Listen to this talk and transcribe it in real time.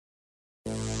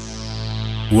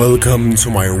Welcome to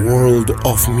my world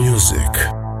of music,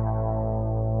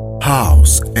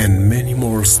 house and many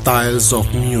more styles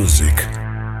of music,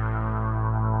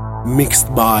 mixed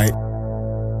by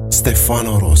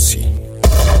Stefano Rossi.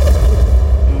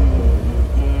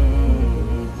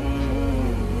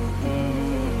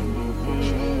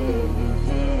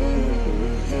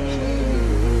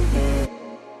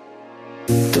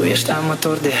 Tu ești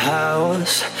amator de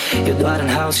house, eu doar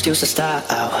în house știu să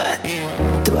stau.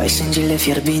 Tu ai sângele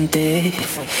fierbinte,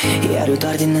 iar eu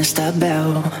doar din ăsta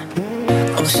beau.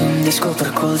 O să-mi descoper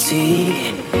colții,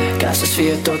 ca să-ți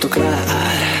fie totul clar.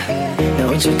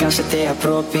 Nu încerca să te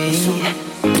apropii,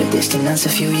 predestinat să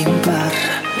fiu impar.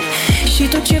 Și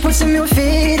tot ce poți să-mi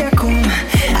oferi acum,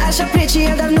 aș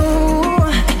aprecia, dar nu.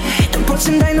 Tu poți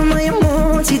să-mi dai numai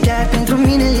emoții, dar pentru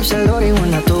mine lipsa lor e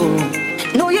una tu.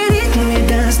 Nu e ritm, nu e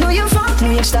dans, nu e foc,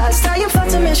 nu e extaz. Stai în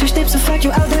fața mea și aștept să fac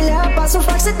eu al doilea pas. Să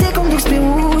fac să te conduc spre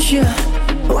ușă.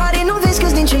 Oare nu vezi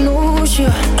că-s din cenușă?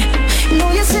 Nu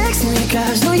e sex, nu e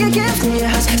caz, nu e chef, nu e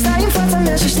haz. Stai în fața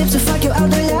mea și aștept să fac eu al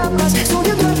doilea pas. Sunt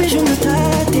eu doar pe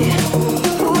jumătate.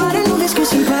 Oare nu vezi că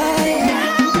se-mi pare?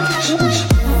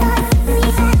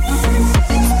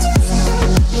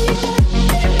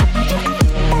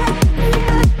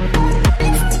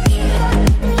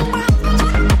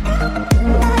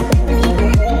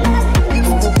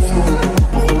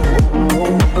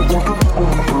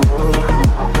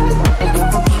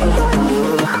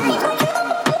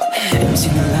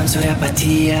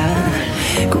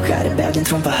 Cu care beau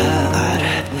dintr-un pahar,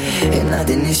 Ena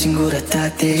de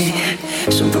nesingurătate.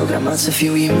 Sunt programat să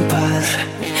fiu impar.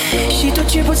 Și tot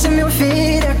ce poți să-mi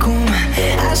oferi acum,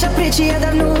 aș aprecia,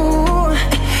 dar nu.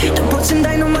 Tu poți să-mi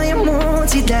dai numai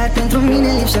emoții, dar pentru mine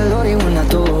lipsa lor e una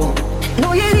tu. Nu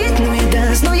e ritm, nu e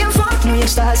dans, nu e foc, nu e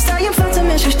extaz. Stai în fața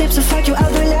mea și aștept să fac eu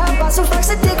al doilea pas. Să fac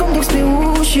să te conduc spre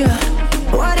ușă.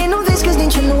 Oare nu vezi că-s din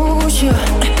cenușă?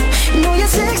 Nu e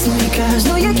sex, nu e caz,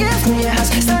 nu e chef, nu e haz.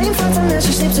 Stai în fața mea și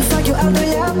aștept să fac eu al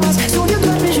doilea pas. Sunt eu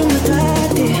doar pe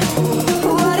jumătate.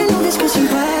 Oare nu vezi că se-mi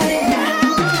pare?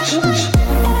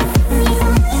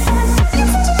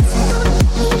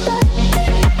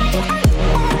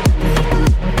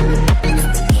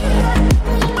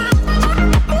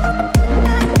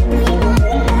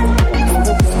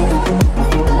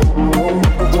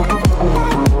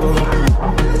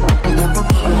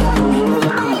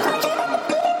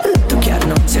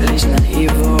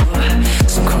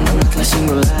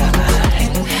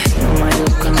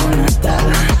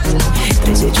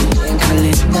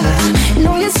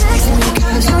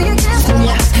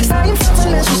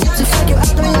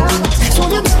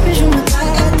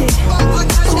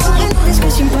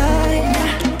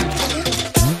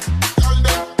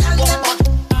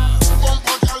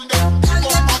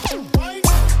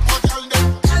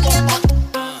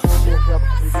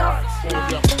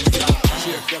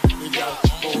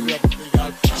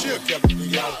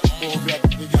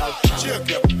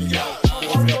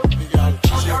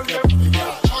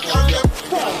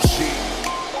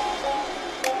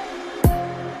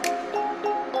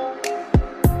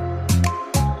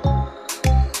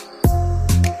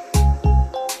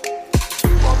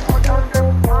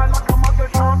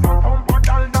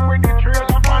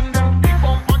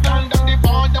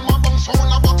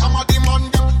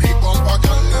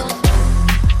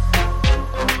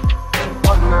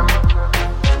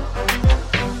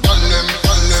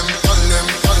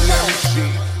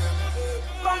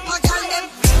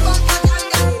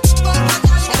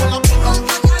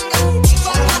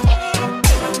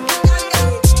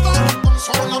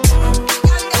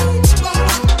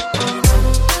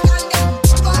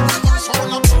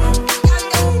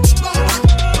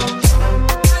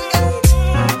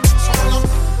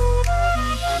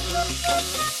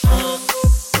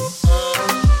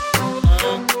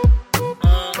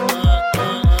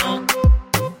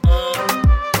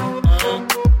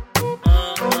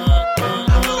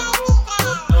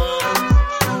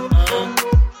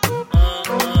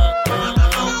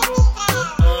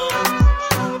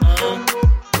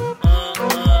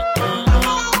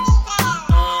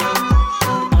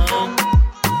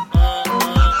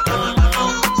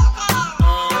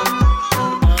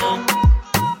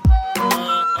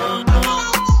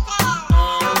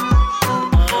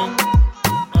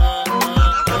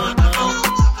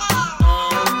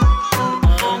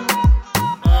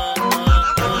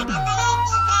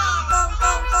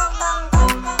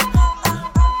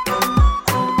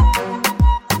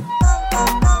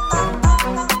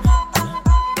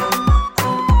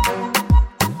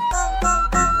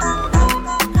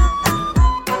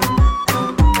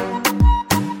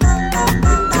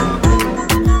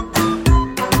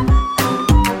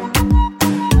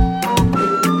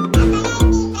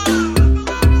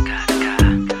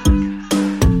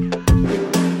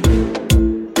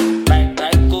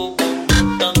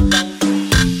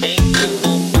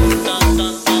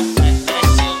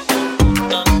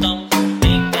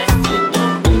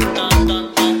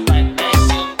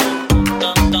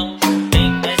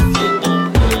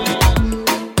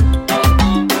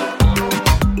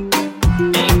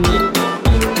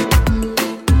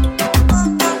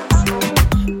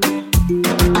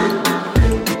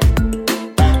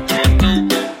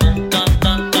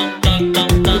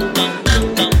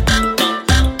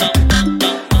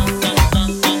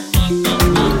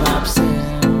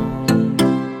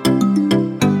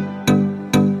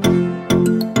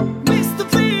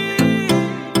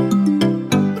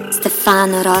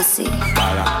 Stefano Rossi.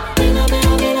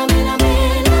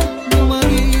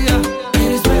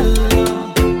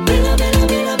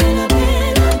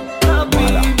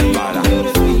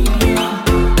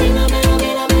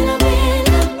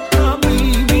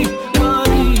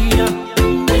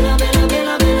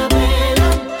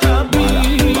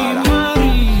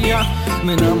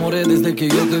 Me enamoré desde que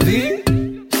yo te vi.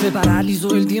 Se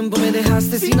paralizó el tiempo, me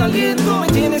dejaste sin aliento. Me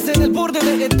tienes en el borde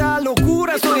de esta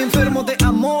locura. Soy enfermo de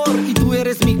amor y tú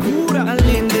eres mi cura.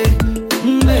 Caliente,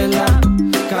 vela,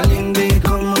 caliente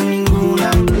como ninguna.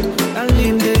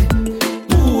 Caliente,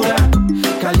 pura,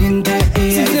 caliente.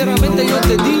 Sinceramente yo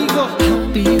te digo,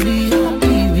 happy,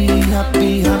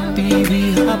 happy, happy,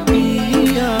 happy, happy.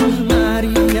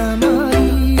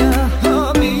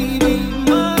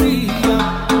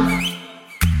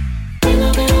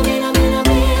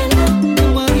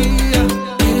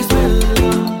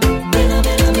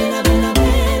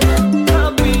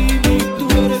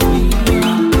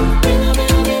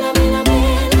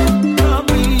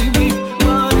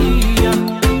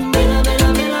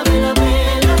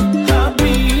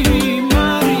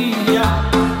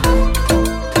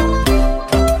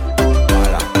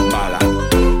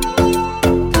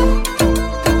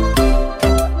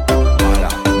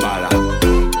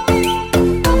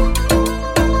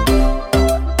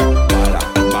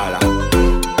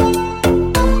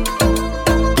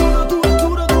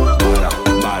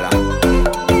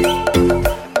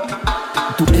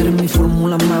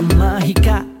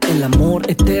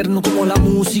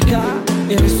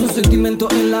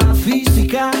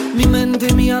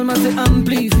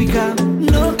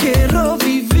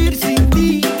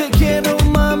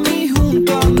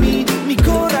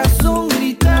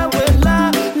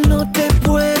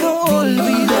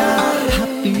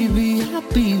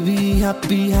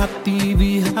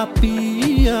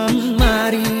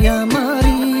 María,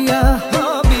 María,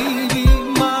 happy,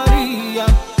 María.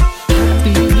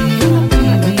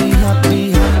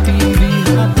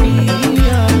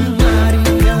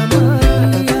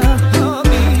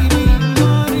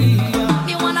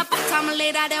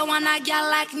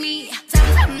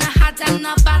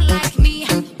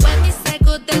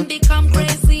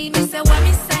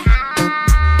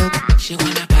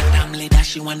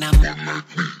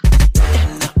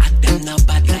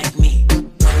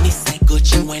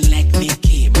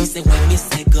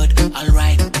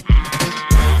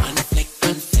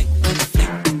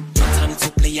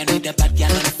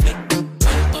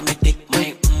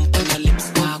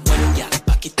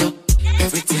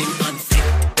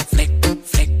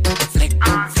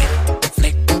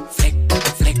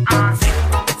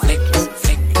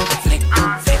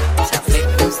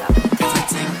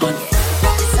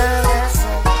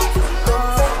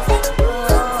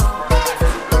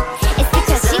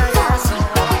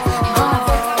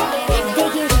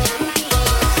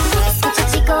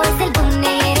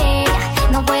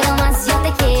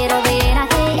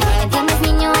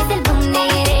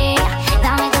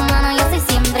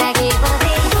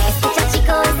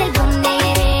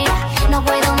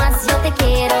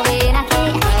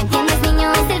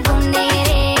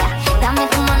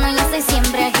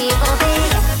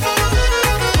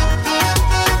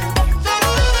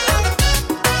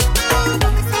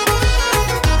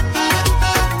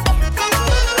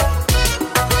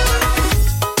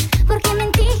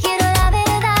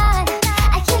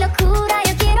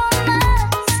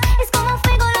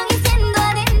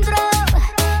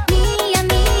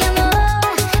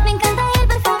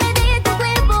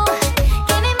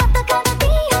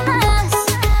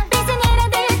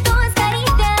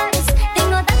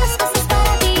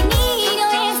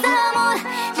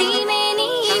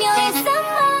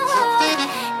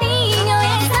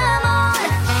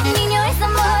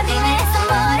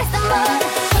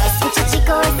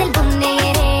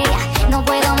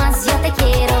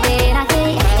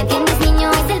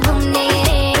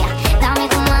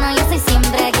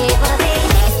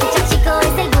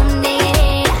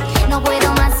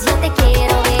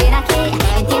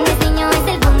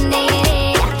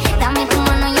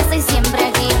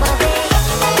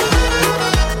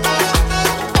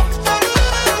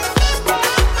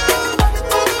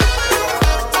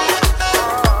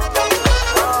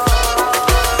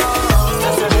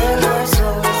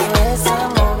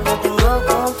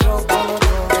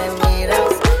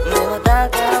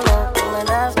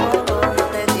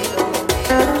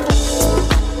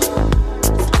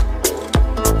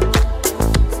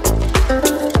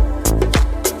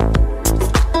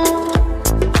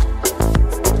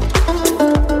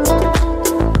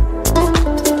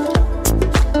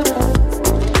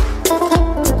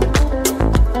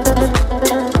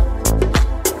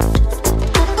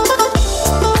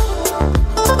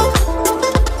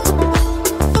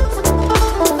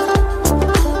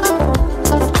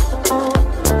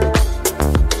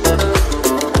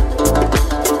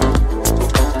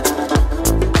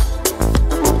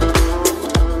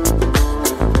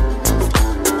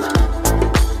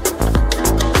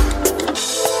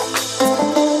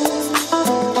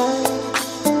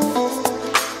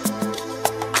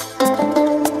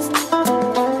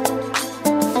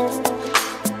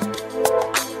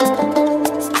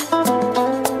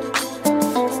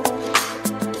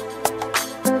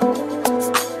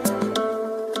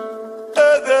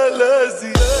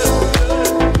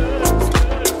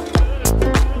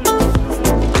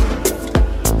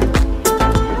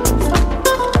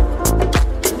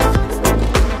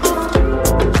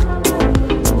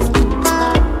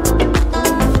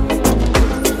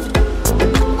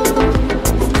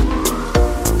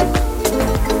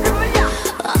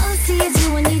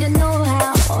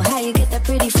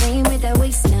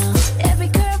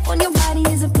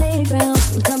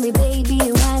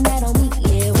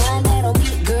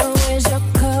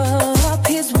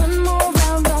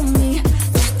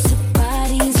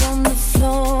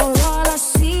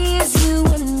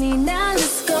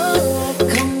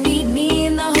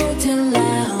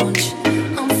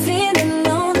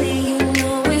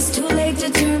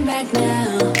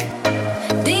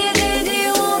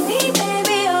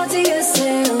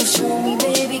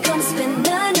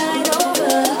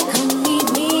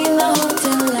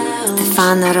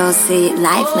 Stefano Rossi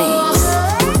Live Mix.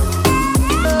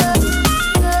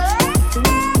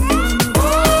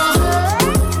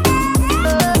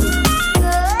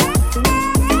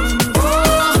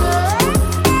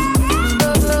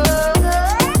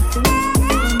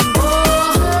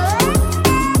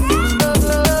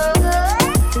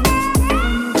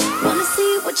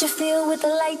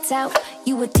 Out.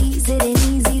 You would tease it ain't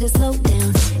easy to slow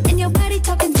down. And your body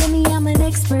talking to me, I'm an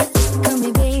expert. Come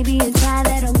here, baby, and try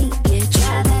that on me. Yeah,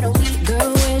 try that on me.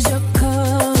 Girl, where's your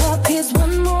cup? Here's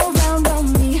one more round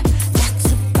on me. Lots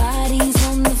of bodies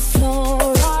on the floor.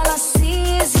 All I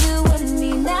see is you and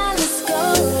me. Now let's go.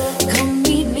 Come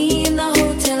meet me in the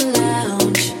hotel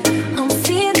lounge. I'm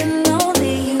feeling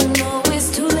lonely. You know it's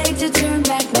too late to turn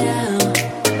back now.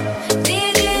 Do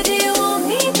you want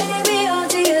me, baby, all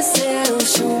to yourself?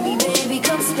 Show me, baby,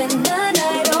 come spend the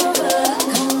night over.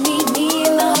 Come meet me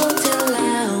in the hotel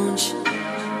lounge.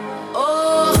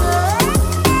 Oh,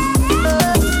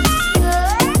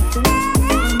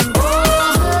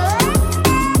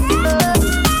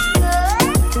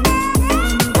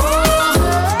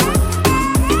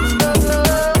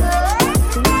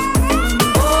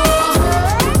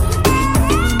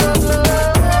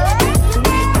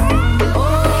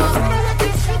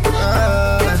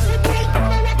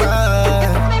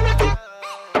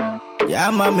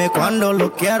 Llámame cuando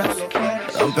lo quieras.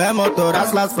 Rompemos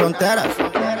todas las fronteras.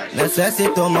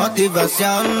 Necesito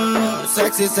motivación.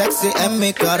 Sexy, sexy en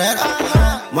mi carrera.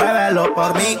 Muévelo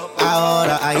por mí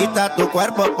ahora. Agita tu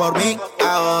cuerpo por mí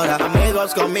ahora.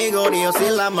 Amigos conmigo, Dios y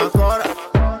la macora.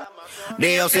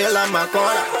 Dios y la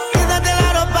macora. Quítate la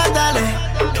ropa, dale.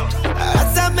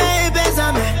 Abrázame y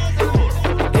bésame.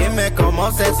 Dime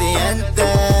cómo se siente.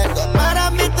 Para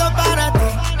mí, todo para ti.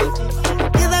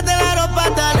 Quítate la ropa,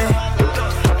 dale.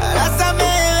 Abrázame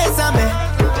y bésame.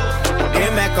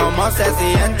 Dime cómo se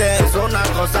siente. Es una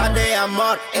cosa de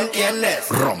amor, ¿entiendes?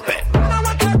 Rompe.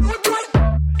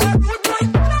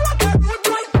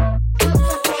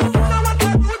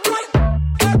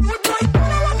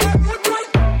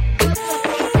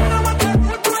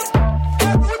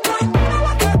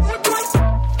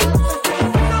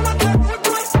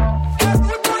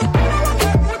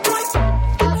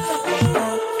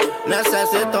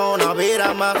 Necesito una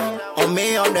vida más,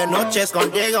 1,000,000 de noches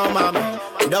contigo, mami.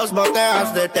 2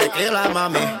 botellas de tequila,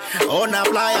 mami. Una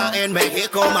playa en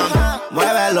México, mami.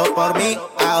 Muévelo por mí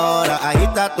ahora.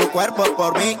 Agita tu cuerpo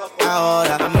por mí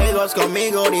ahora. Amigos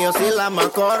conmigo, Dios y la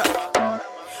macora.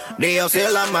 Dios y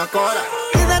la macora.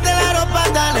 Quítate la ropa,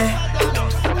 dale.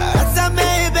 Abrázame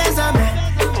y bésame.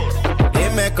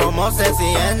 Dime cómo se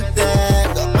siente.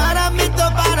 Para mí,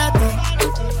 todo para ti.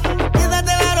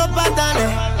 Quítate la ropa, dale.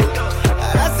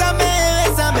 Abrázame y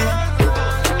bésame.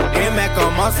 Dime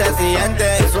cómo se siente.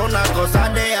 Es una cosa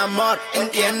de amor,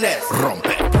 ¿entiendes?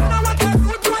 Rompe.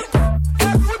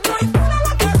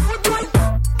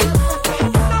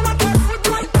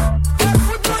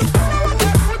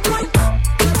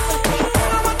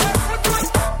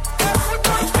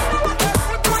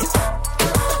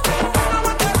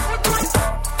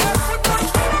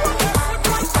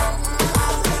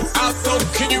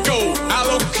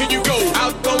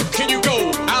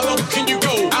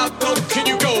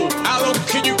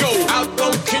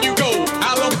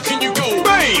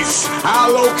 How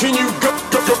low can you go,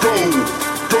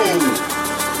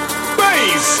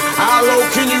 Bass, how low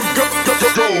can you go, How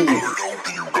low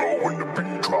can you go when the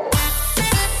beat drops?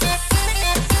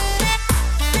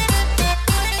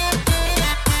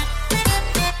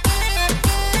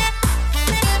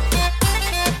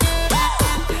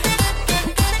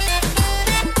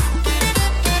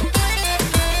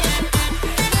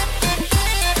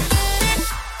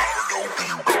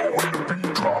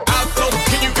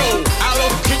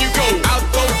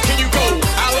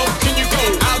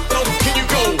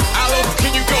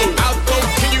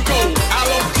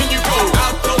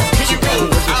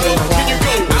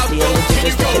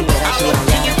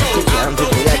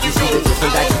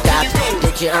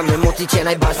 Am emoții, ce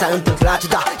naiba s-a întâmplat,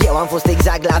 da. Eu am fost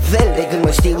exact la fel de când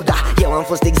mă știu, da. Eu am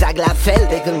fost exact la fel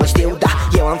de când mă știu, da.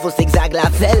 Eu am fost exact la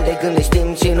fel de când ne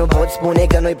știm. Și nu pot spune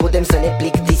că noi putem să ne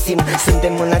plictisim.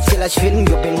 Suntem în același film,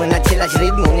 iubim în același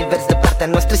ritm. Univers de partea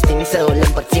noastră, știm să o le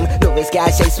împărțim. Nu vezi că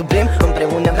așa e sublim,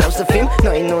 împreună vreau să fim.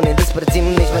 Noi nu ne despărțim,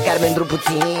 nici măcar pentru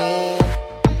puțin.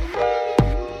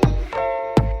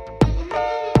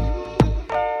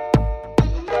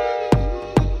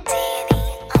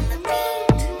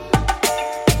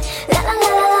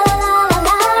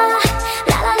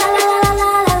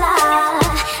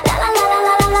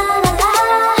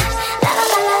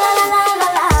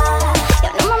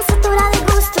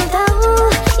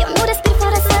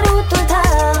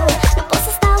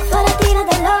 Fără tine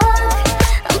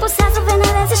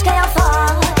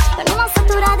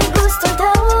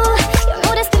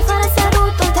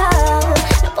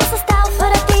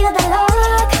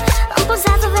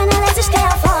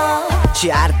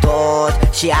Și ar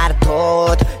tot, și ar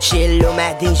tot. Și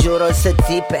lumea din jur o să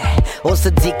țipe, o să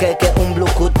zică că umblu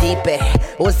cu tipe,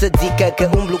 o să zică că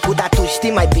umblu cu... Dar tu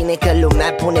știi mai bine că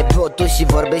lumea pune botul și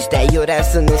vorbește aiurea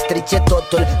să ne strice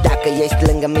totul. Dacă ești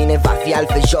lângă mine va fi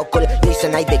altfel jocul. Nici să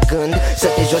n-ai de gând să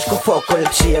te joci cu focul.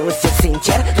 Și eu îți sunt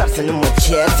sincer, doar să nu mă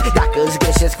cerți. Dacă îți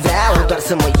greșesc vreau doar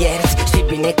să mă ierți. Știi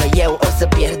bine că eu o să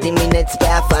pierd dimineți pe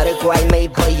afară cu ai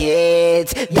mei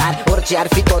băieți. Dar orice ar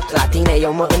fi tot, la tine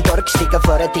eu mă întorc. Știi că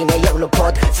fără tine eu nu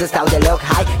pot să stau deloc.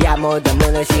 Hai, ia-mă de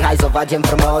mână și hai să o facem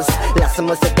frumos.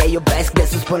 Lasă-mă să te iubesc de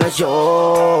sus până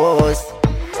jos.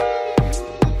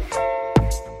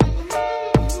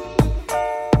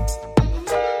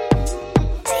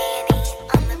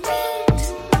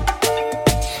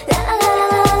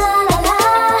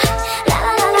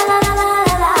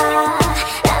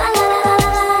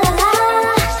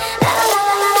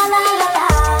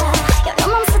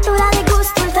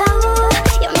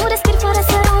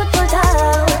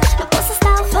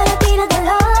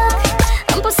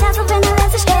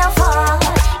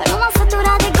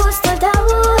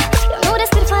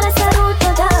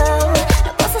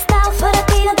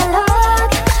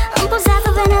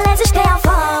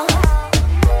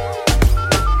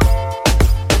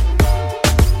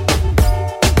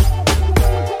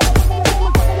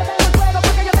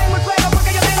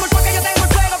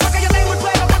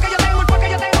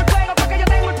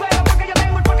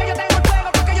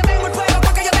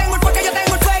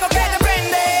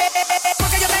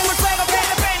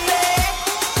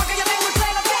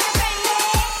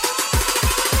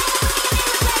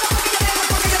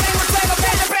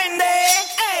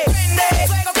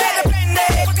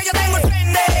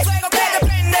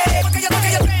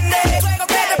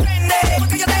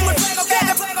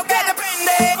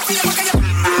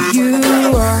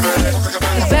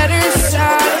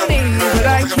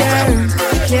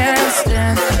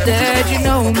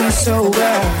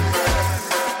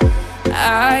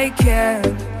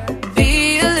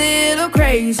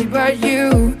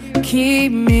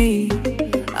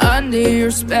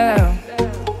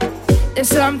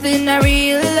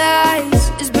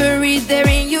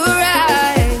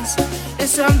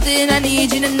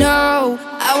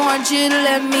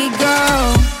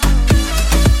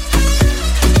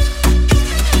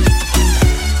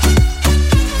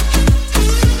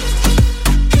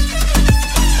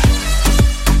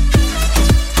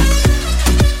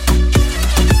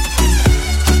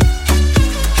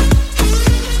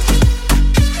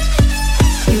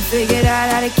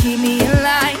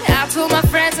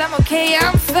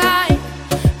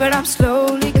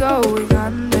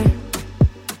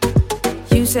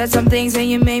 Some things and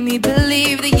you made me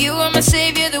believe that you were my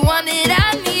savior, the one that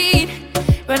I need.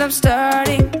 But I'm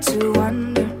starting to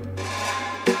wonder,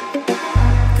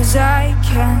 'cause I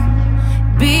can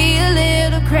be a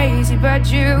little crazy, but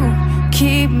you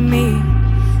keep me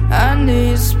under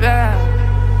your spell.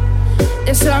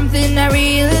 There's something I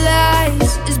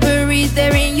realize is buried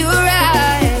there in your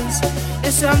eyes.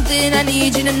 There's something I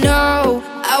need you to know.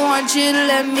 I want you to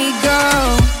let me go.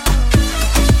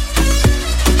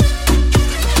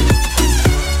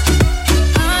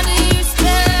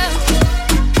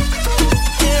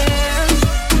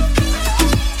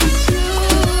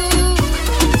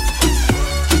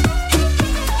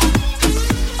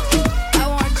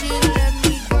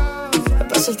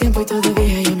 El tiempo y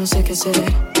todavía yo no sé qué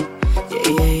hacer.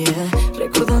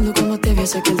 Recordando cómo te vi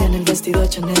aquel día en el vestido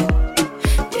Chanel.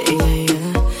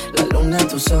 La luna,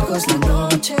 tus ojos, la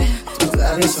noche. Tus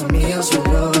labios son míos, yo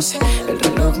lo sé. El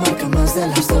reloj marca más de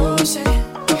las 12.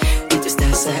 Y tú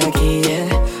estás aquí,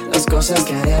 las cosas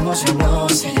que haremos yo no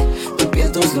sé. Tu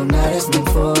piel, tus lunares, mi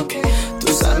enfoque.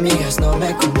 Tus amigas no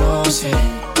me conocen,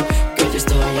 que yo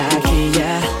estoy aquí,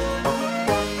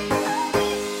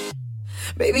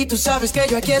 Baby, tú sabes que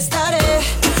yo aquí estaré,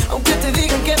 aunque te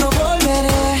digan que no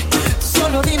volveré. Tú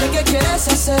solo dime qué quieres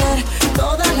hacer,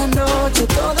 toda la noche,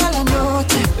 toda la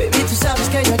noche. Baby, tú sabes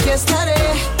que yo aquí estaré,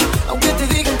 aunque te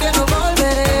digan que no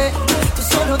volveré. Tú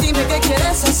solo dime qué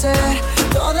quieres hacer,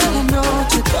 toda la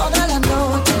noche,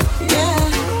 yeah.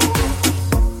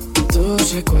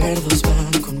 Tus recuerdos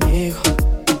van conmigo,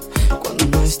 cuando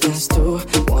no estás tú.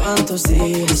 Cuántos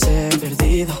días he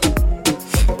perdido,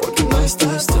 porque no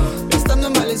estás tú. Estando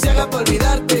en Valenciaga para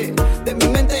olvidarte, de mi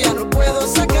mente ya no puedo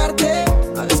sacarte.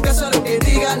 Hagas caso a lo que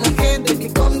diga la gente, ni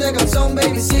con de calzón,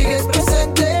 baby, sigues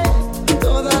presente.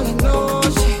 Toda la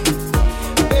noche,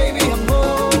 baby,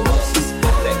 amor,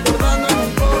 recordando en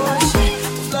el coche.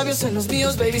 Tus labios en los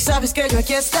míos, baby, sabes que yo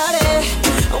aquí estaré,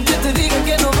 aunque te digan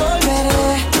que no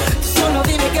volveré. Tú solo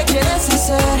dime qué quieres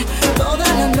hacer, toda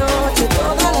la noche,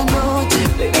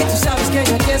 baby, tú sabes que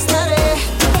yo aquí estaré,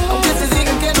 aunque te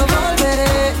digan que no volveré.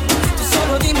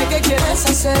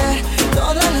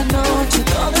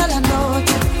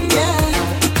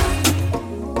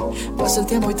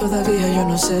 yo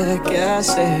no sé qué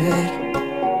hacer.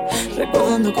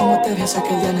 Recordando cómo te ves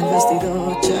aquel día en el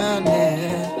vestido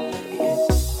Chanel.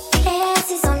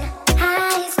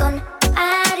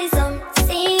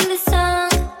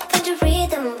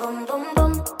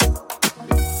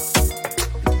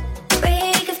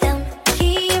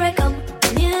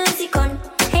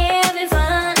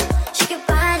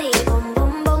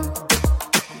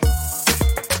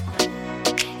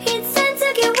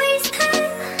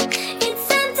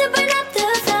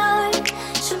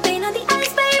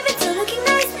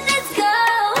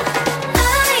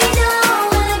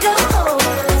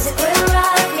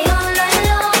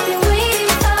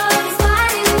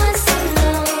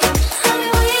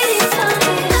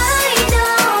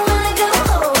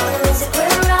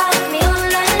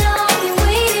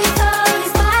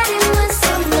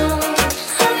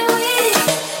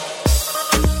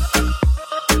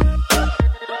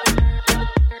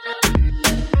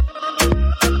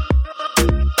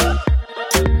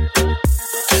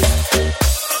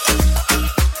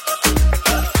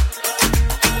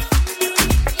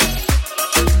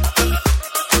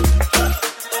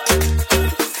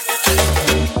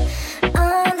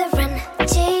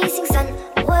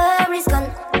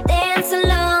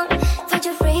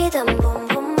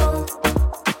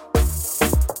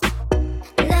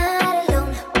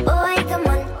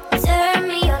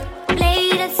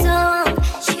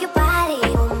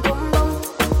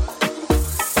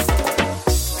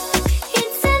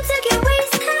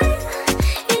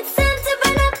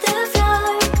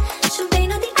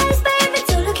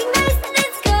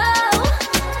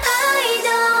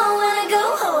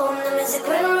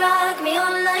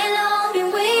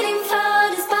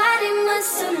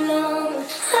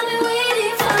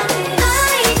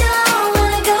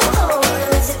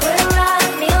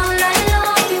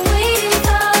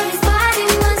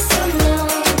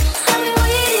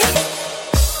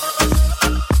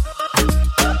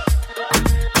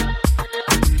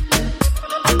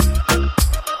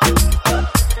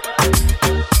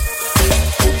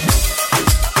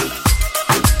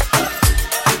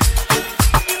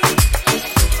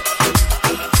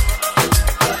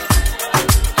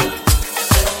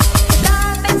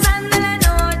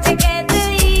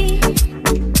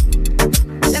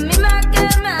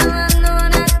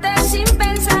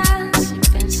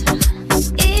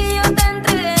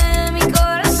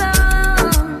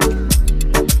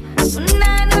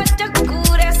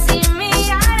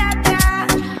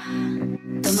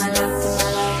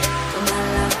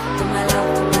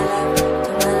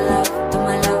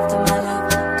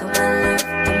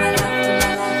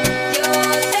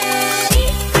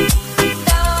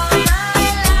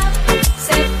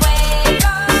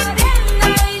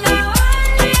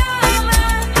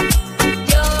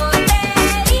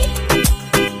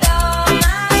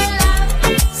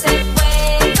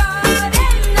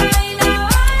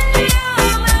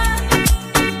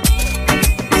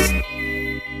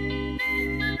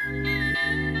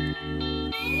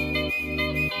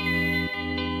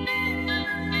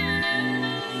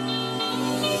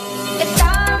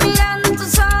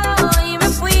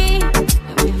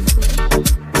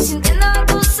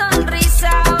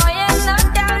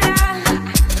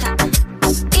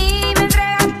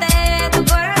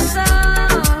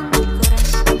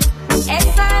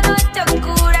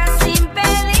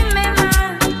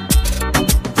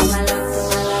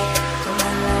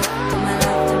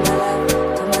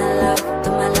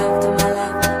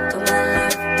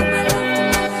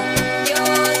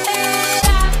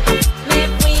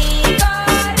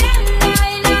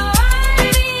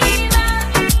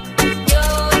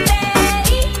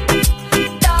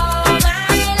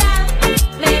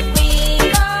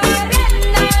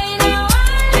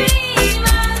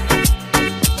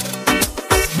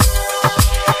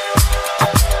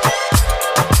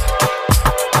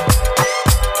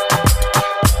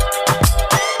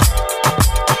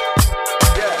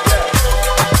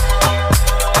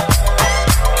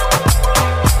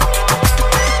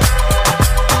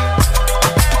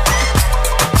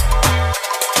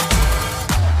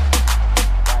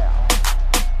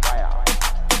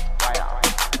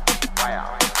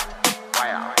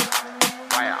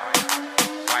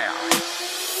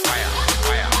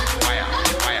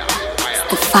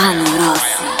 Stefano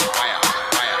Rossi.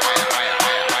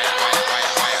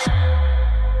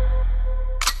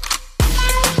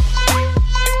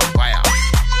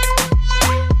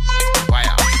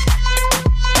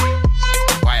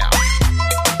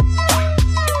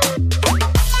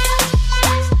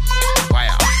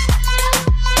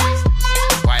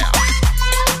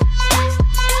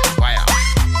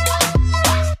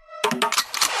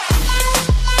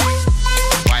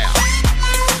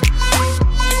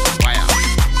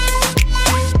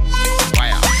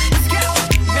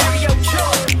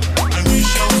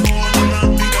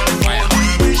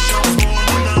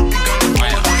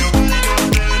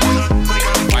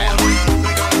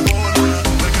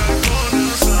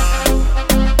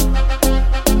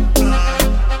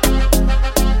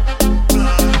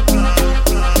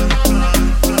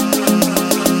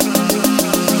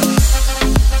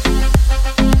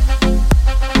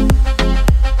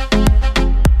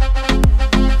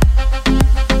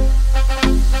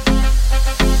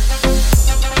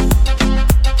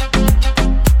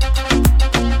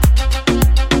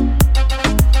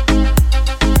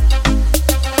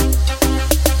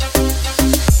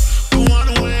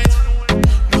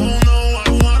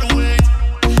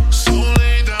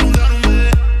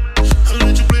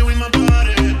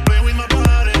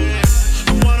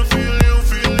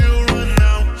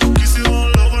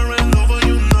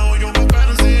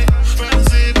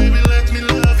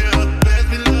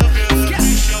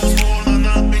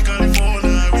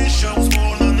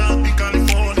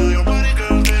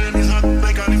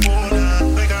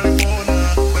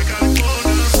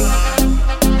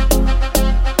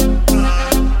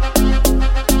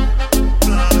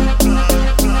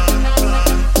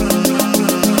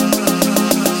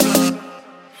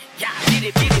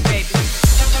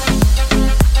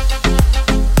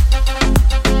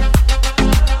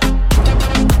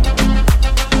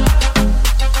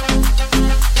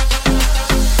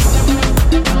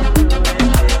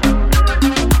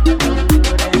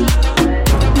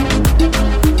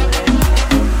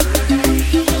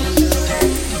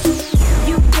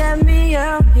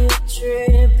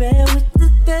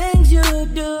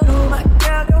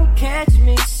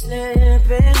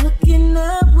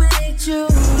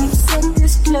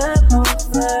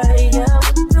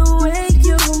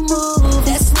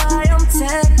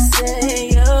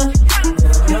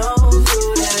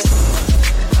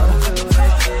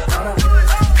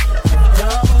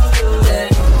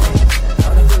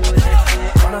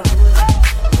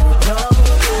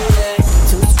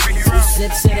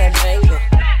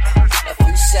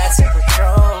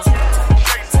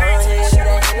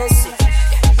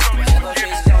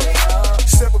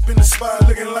 spot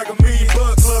looking like a million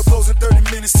bucks. Club closing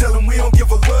 30 minutes, tell them we don't give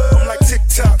a love. I'm like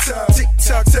tick-tock,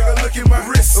 tick-tock, take a look at my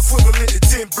wrist. Equivalent to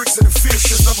 10 bricks of the fish,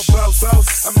 cause I'm a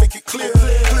boss. I make it clear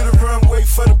the runway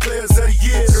for the players of the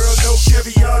year. Girl, no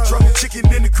caviar, dropping chicken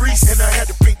in the grease. And I had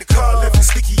to paint the car, left it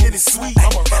sticky and it's sweet.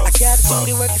 I'm a boss. I got a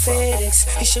booty working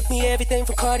FedEx. He shipped me everything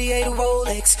from Cartier to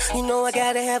Rolex. You know I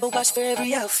gotta have a watch for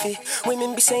every outfit.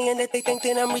 Women be saying that they think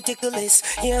that I'm ridiculous.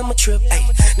 Yeah, I'm a trip. Ay.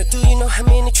 Now do you know how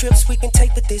many trips we can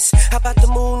take with this? How about the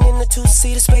moon and the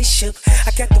two-seater spaceship?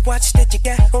 I got the watch that you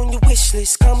got on your wish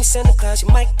list. Call me Santa Claus, you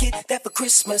might get that for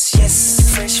Christmas.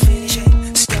 Yes, fresh fish,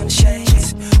 yeah. Stunning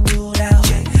shades, dude out,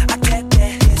 yeah. I got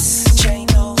that, yes. Chain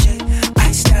low, yeah.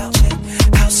 Iced out,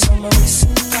 yeah. House on my wrist,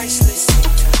 priceless.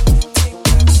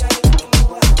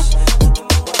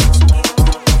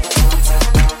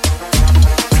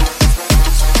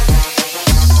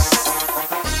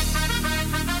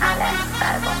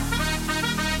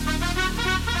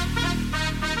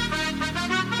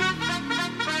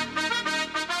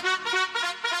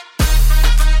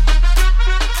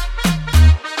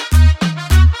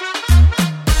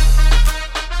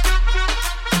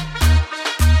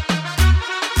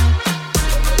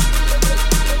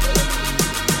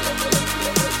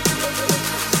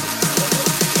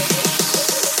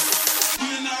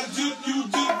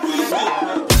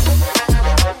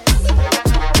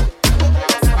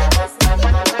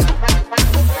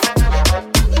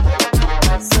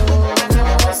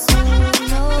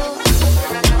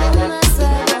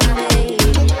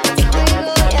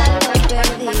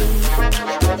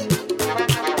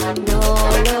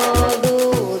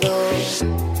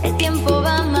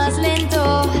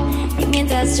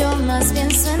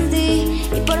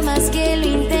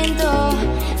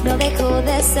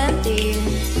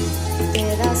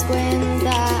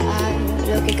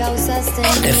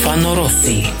 Stefano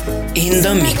Rossi in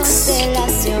the mix.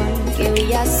 Constelación que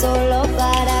brilla solo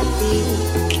para ti.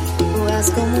 Jugas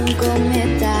como un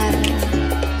cometa.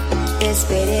 Te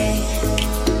esperé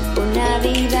una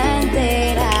vida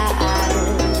entera.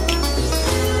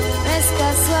 No es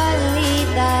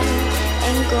casualidad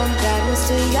encontrarnos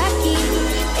tú y yo aquí.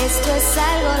 Esto es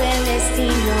algo del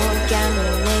destino que a mí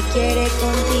me quiere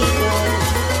contigo.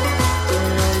 Tú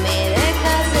no me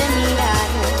dejas de mirar.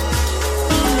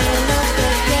 Dime lo que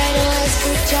quiero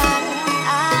escuchar.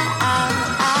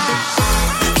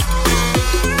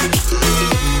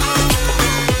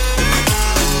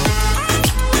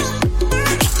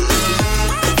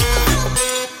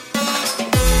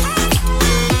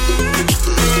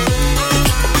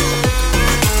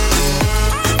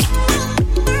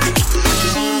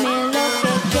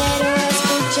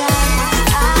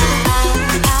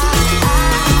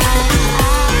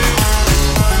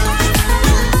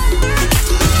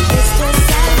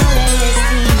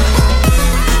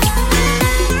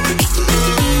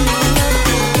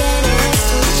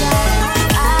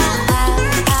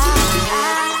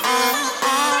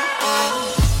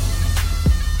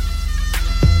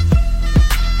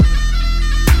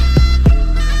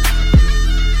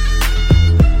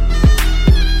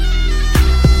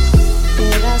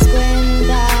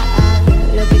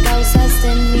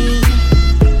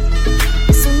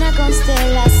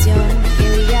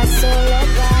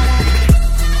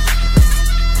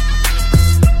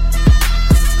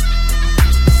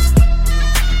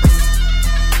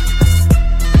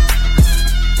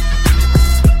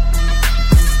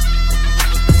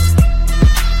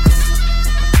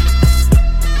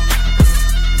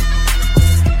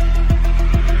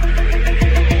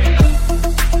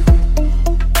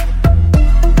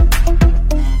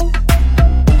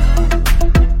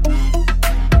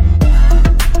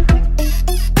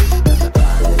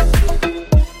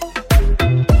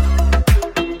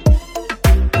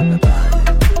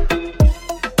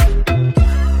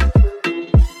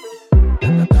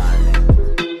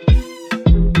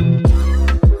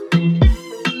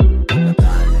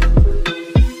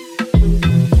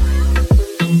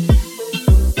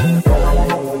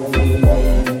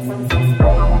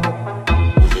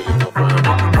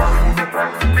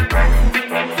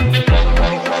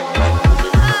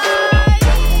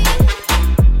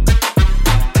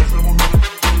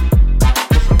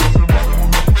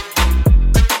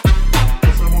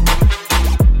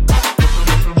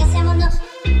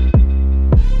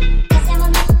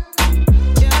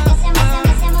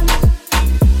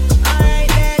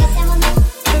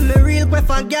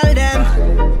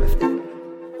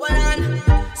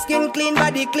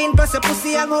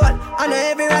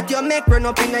 Run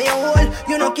up in your hole.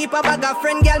 You know keep a bag of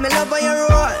friend, girl, me love how you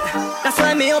roll. That's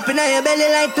why me up in your belly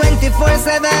like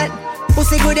 24/7.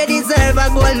 Pussy good, you deserve a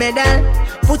gold medal.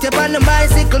 Put you on the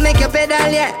bicycle, make you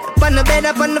pedal, yeah. on the bed,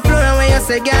 up on the floor, and when you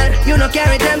say, girl, you no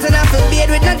carry terms and I feel beard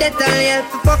with no detail, yeah.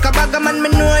 Fuck a bag of man, me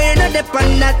know you not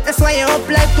depend that. That's why you up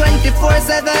like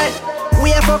 24/7.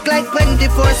 We a fuck like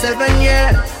 24/7,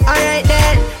 yeah. Alright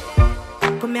then.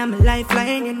 Come here, my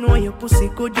lifeline. You know your pussy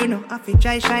good, you know I fi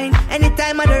try shine.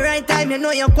 Anytime at the right time, you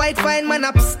know you're quite fine. Man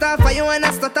up star for you and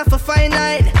I start off a fine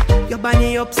line. Your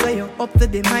body up, so you up to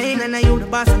the mine. And I you the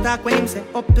boss attack when him say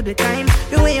up to the time.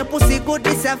 The way your pussy good,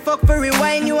 this a fuck for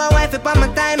rewind. You a wife up on my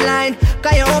timeline.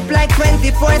 Cause you up like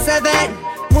 24/7.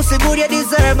 Pussy good, you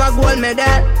deserve a gold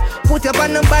medal. Put you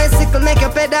on the bicycle, make you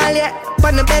pedal, yeah.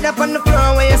 On the bed, up on the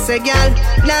floor, where you say, girl.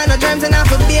 Nah, no dreams and I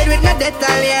feel beard with no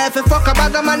detail, yeah. If you fuck a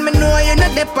bag of man, me know you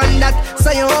not depend that.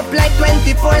 So you up like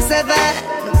 24/7.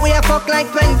 We a fuck like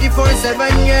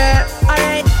 24/7, yeah.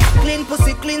 Alright, clean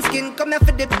pussy, clean skin. Come here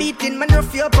for the beating. Man,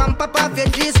 rough you up and pop off your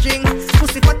G-string.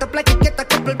 Pussy fat up like you get a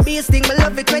couple bee sting. Me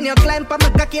love it when you climb on my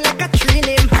cocky like a tree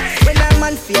limb. When a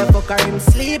man fear fuck her, him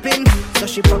sleeping. So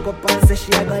she fuck up and say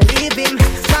she a gonna leave him.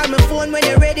 Call my phone when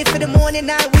you're ready for the morning,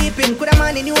 not weeping. Could a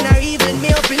man in you not even. Me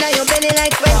up in your belly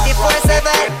like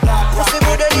 24/7. Pussy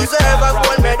good, you deserve a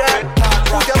gold medal.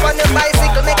 Put you on the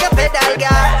bicycle, make a pedal,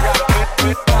 girl.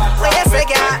 What you say,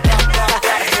 girl?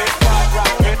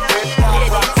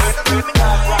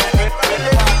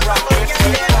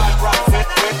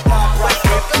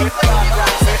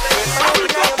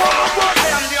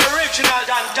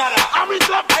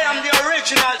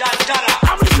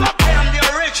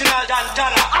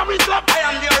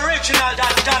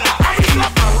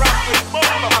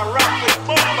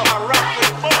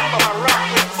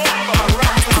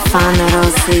 Stefano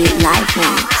Rossi Live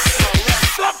Mix.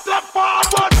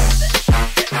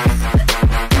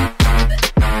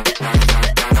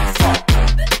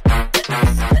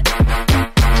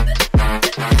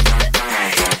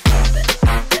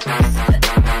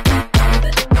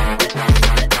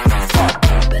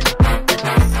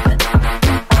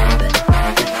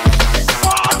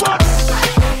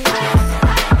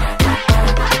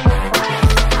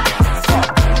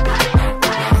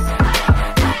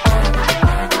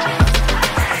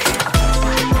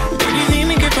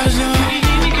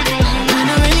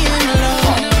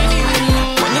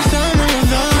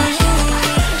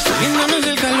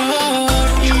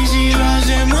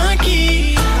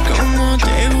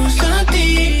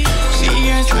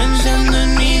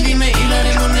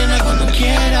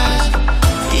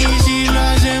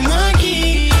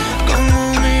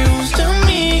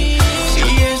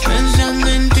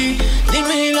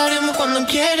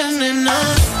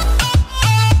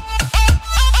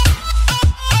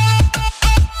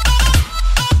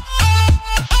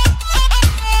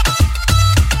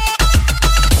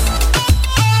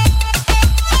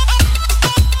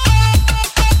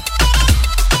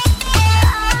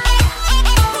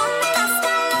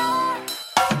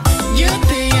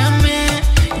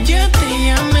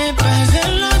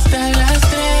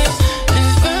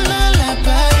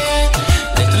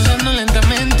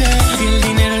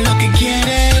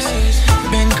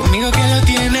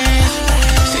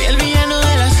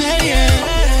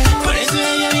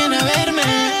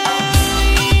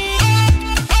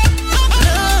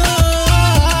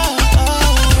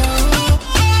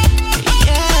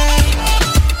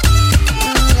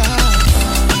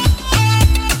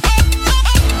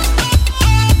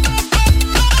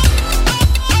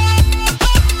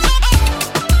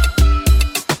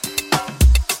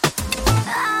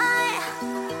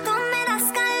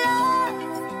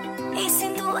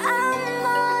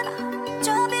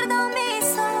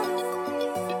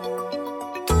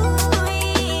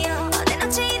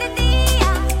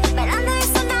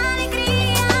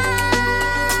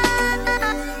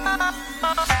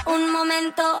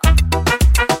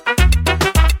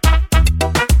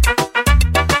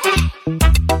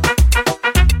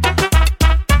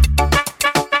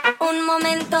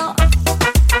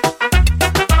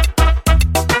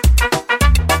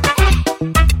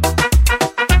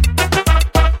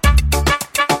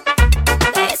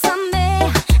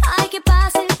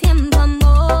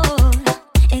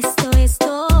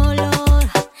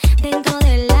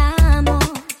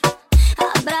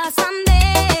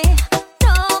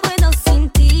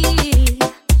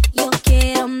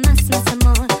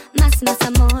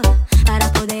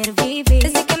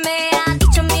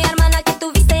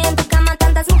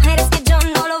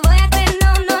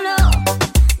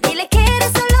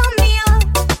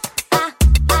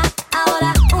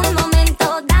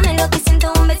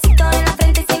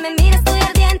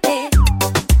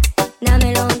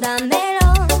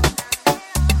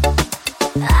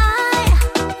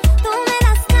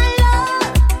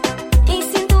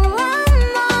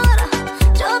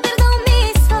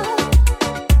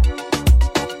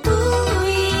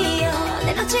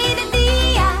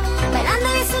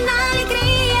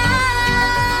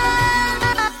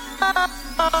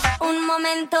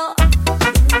 momento.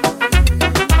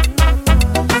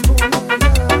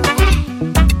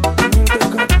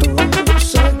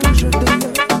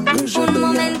 Un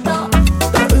momento.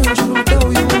 Dar îngerul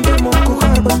tău e un demon cu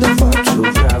harbă de fapt. Și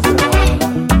vrea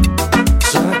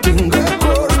să atingă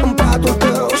cor în patul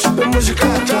tău și pe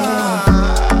muzica ta.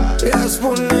 Ea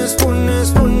spune, spune,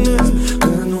 spune că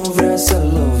nu vrea să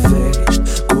lovești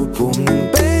cu pumnii în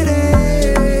pereți.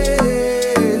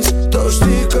 Tu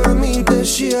știi că minte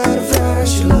și ar vrea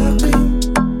și lacrimi,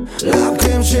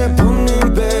 lacrimi și pumni în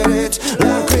pereți,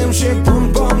 lacrimi și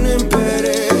pumni în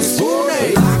pereți. Spune!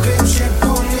 Lacrimi și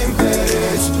pumni în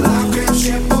pereți, lacrimi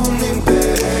și pumni în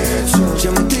pereți.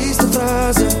 Cea mai tristă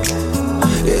frază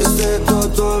este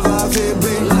totul va fi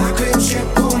bine. Lacrimi și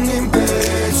pumni în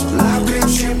pereți,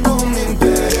 lacrimi și pumni în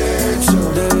pereți.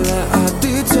 De la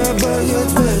atâția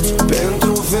băieți verzi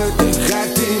pentru fete ca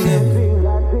tine.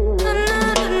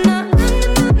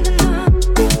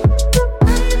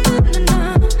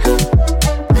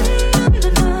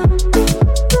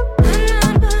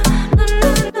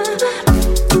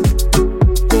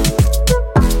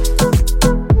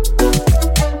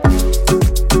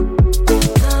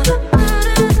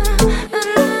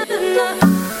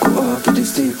 Cu ochii de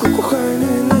sticlă, cu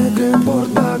haine negre în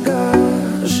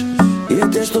portbagaj. E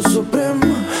testul suprem,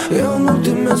 e un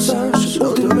ultim mesaj,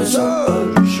 ultim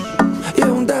mesaj. E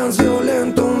un dans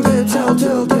violent, un veț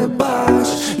altfel de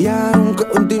pași. Ea aruncă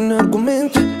în tine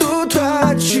argumente, tu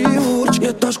tragi și urci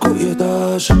etaj cu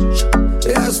etaj.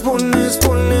 Ea spune,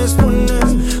 spune, spune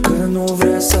că nu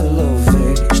vrea să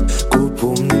lovești cu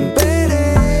pumnii în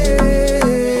pereți.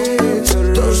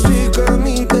 Tu știi că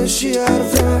minte și ar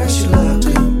vrea și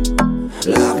lacrimi,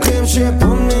 lacrimi și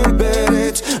pumni în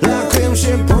pereți, lacrimi și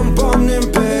pumni în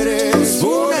pereți.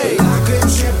 Spune!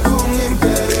 Lacrimi și pumni în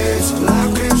pereți,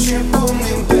 lacrimi și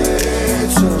pumni în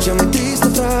pereți. Cea mai tristă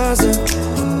frază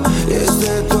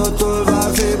este totul va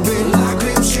fi bine.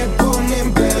 Lacrimi și pumni în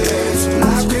pereți,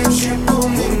 lacrimi și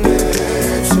pumni în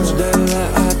pereți. De la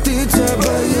atâția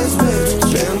băieți verzi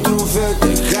pentru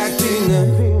fete ca tine.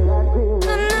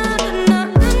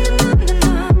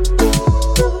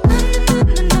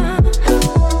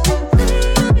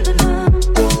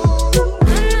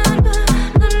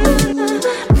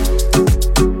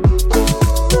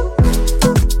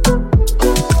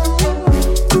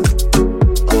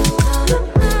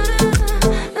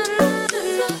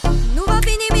 Nu va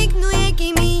fi nimic, nu e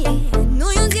chimie. Nu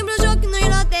e un simplu joc, nu e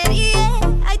loterie.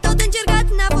 Ai tot încercat,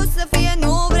 n-a fost să fie,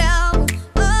 nu vreau.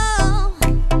 Oh.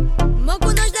 Mă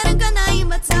cunoști, dar încă n-ai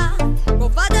învățat. O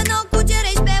fată nouă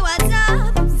cucerești pe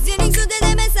WhatsApp. Zilnic sute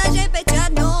de mesaje pe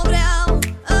chat, nu vreau.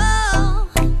 Oh.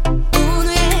 Tu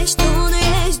nu ești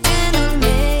genul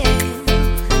meu.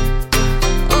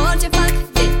 Orice fac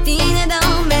de tine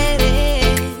dau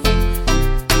mereu.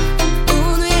 Tu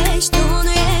nu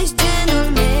ești genul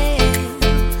meu.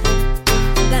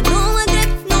 Dar nu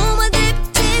mă drept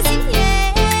ce simt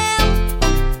eu.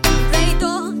 Vrei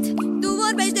tot, tu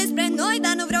vorbești despre noi,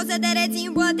 dar nu vreau să te rețin,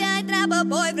 poate ai treabă,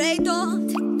 boy. Vrei tot,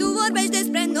 tu vorbești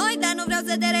despre noi, dar nu vreau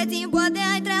să te rețin, poate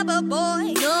ai treabă, boy.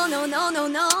 No, no, no, no,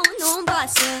 no, nu-mi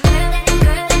pasă.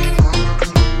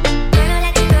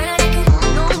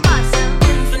 Nu-mi pasă. Nu-mi pasă.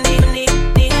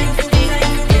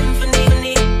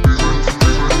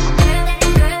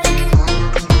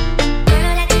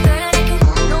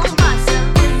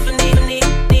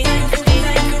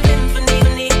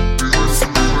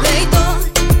 Vrei tot,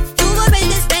 tu vorbești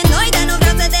despre noi, dar nu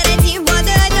vreau să te rețin,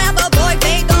 poate ai treabă, boy.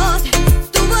 Vrei tot,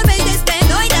 tu vorbești despre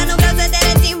noi, dar nu vreau să te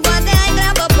rețin, poate ai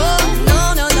treabă, boy. No,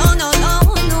 no, no, no, no,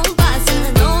 nu-mi pasă.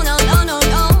 No, no,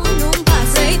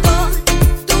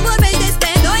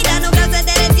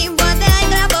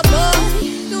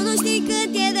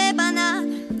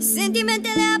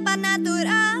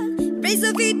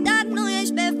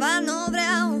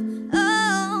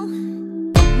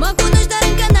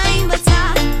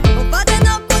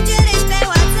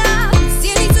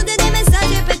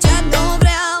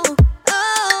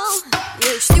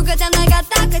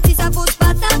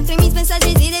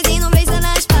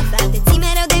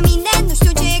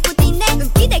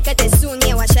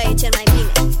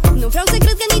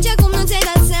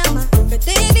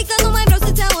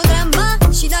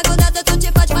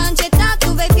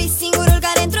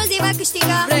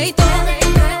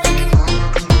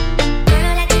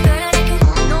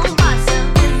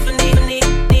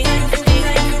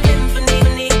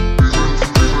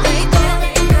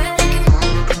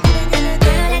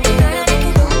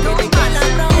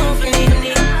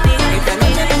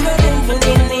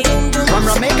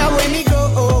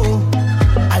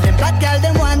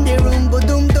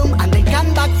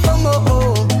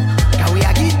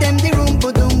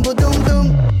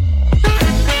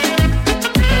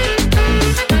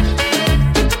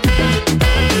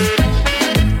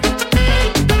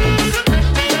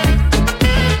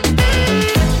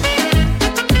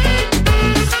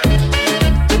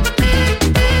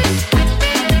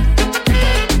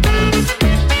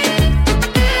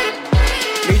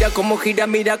 gira,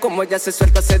 mira como ella se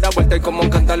suelta, se da vuelta y como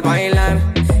encanta al bailar.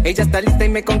 Ella está lista y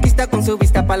me conquista con su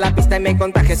vista pa' la pista y me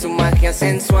contagia su magia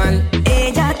sensual.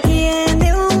 Ella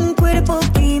tiene un cuerpo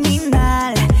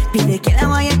criminal, pide que la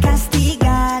vaya a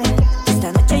castigar.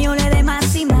 Esta noche yo le dé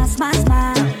más y más, más,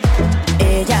 más.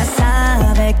 Ella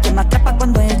sabe que me atrapa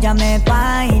cuando ella me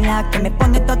baila, que me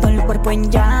pone todo el cuerpo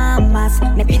en llamas.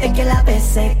 Me pide que la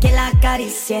bese, que la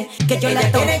acaricie, que yo la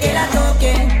toque. Ella quiere que la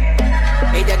toque.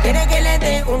 Ella quiere que le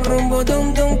dé un rumbo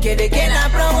dum dum, quiere que la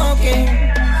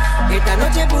provoque. Esta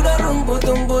noche puro rumbo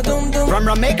dum dum dum. From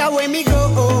Jamaica where me go,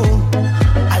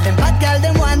 all them bad girls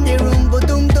them want the rumbo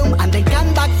dum dum, and they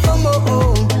come back for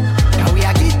more. Now we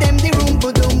a give them the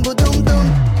rumbo dum dum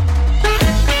dum.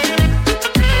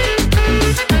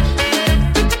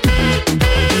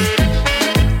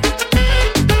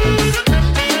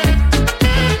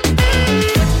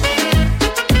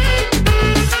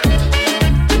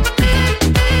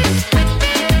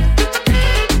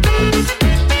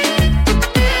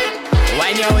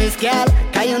 Girl,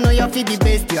 can you know you're the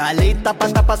best? You are late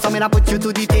tapa, so me na put you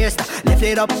to the test. Lift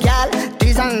it up, girl,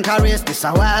 tease and caress. This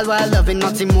a wild, wild loving,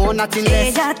 nothing more, nothing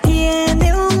less. Ella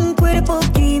tiene un cuerpo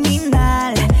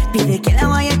criminal, pide que la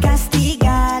vaya a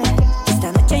castigar.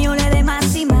 Esta noche yo le dé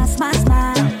más y más, más,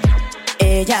 más.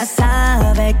 Ella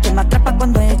sabe que me atrapa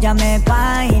cuando ella me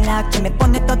baila, que me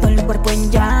pone todo el cuerpo en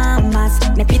llamas.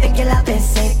 Me pide que la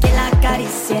bese, que la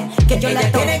acaricie, que yo la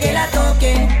toque. Ella quiere que la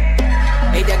toque.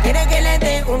 Ella quiere que le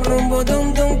dé un rumbo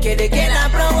dum dum, quiere que la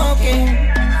provoque.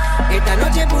 Esta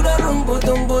noche puro rumbo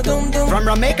dum dum dum. From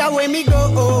Jamaica where me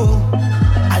go,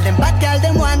 all them bad girls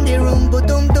them want the rumbo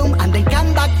dum dum, and they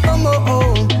come back for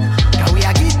more. Now we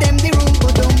a give them the rumbo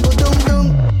dum dum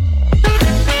dum.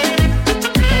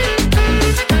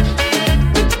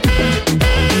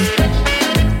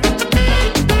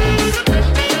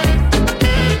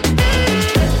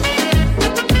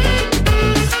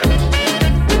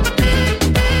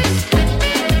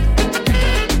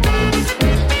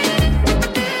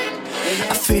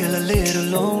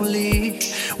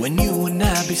 When you are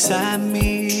not beside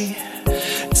me,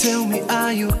 tell me,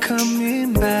 are you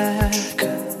coming back?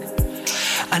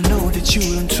 I know that you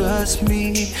don't trust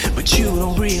me, but you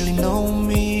don't really know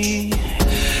me.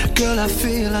 Girl, I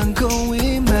feel I'm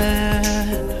going mad.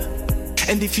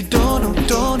 And if you don't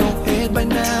know it by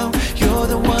now, you're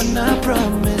the one I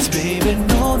promise, baby.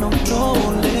 No,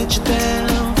 won't let you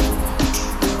down.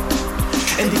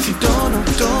 And if you don't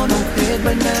know it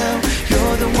by now,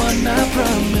 you're the one I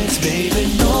promise,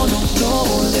 baby. No,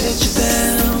 won't let you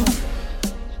down.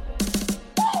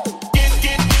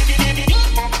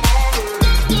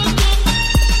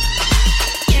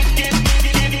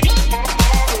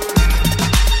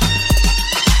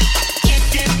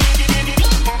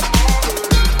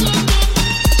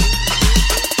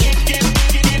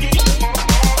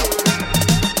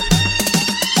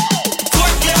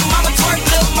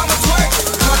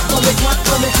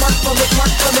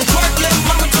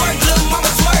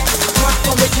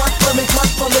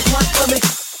 Twerk for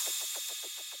me.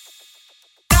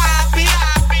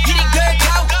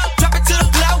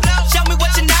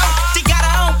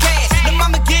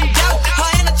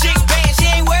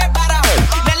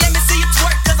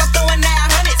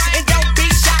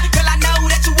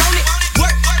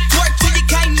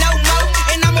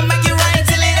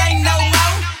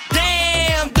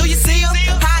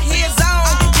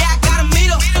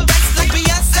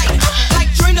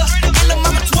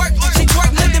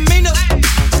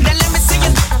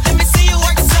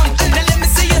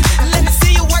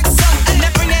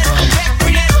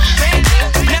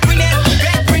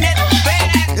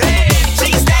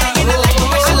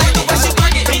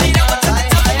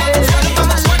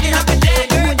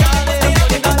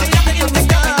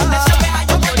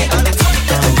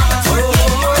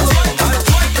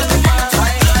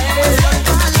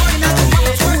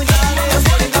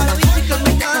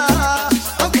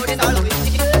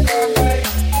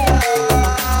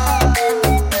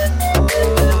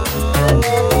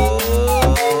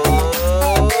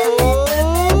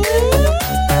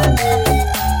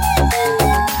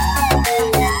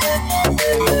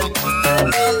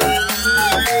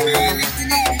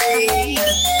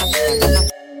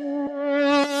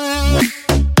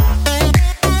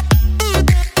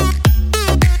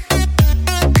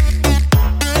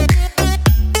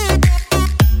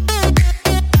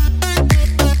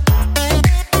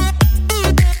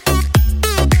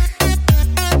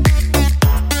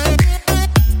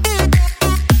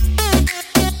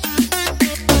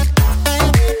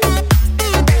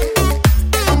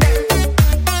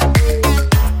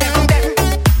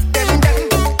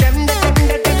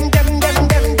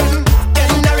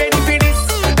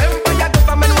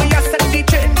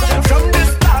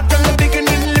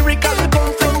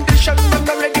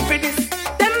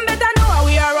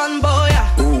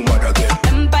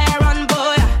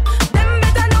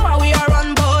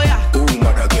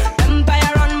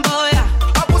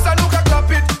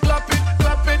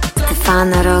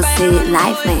 Rossi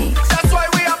live mix. That's why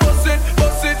we are bustin',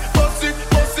 bustin', bustin',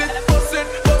 bustin', bustin',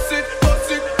 bustin',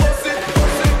 bustin', bustin',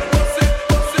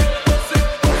 bustin', bustin',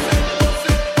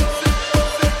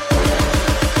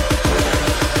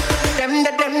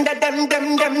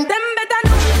 them better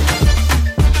know.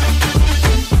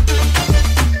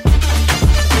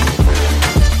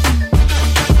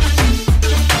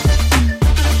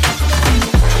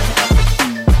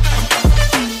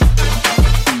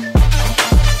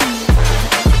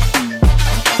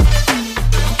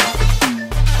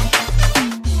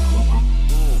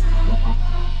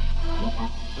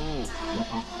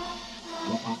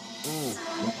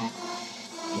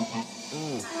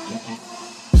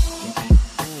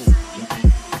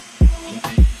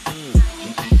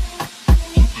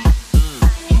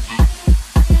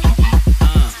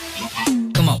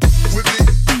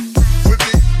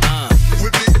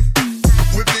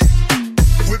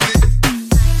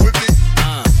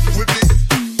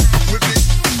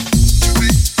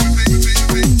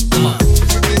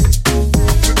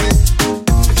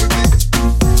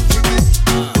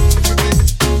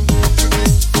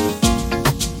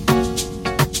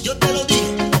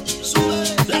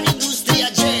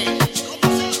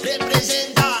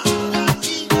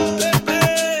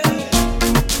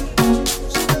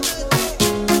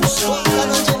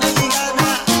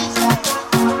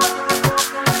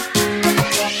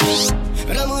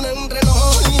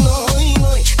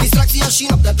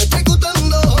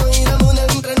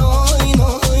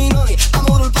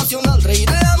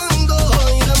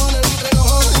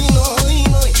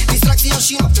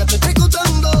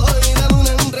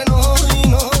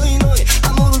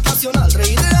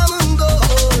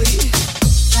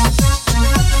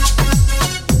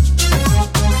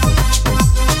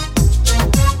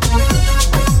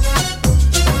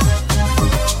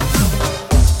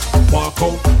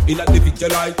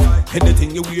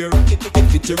 Anything you wear, it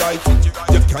fit you right.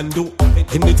 You can do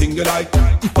anything you like.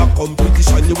 If a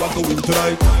competition you are going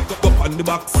tonight, go up on the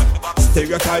box,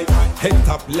 stereotype. Head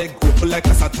top, leg open like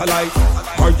a satellite.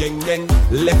 Or yang yang,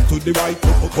 left to the right.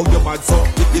 How you bad so,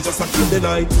 you just a kill the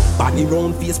night. Body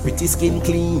round, face pretty, skin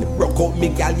clean. Rock out me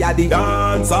gal, ya the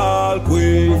dance all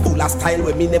queen. Full of style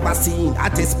when me never seen. I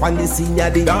test pan the scene, ya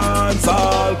the dance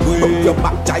all queen. Up your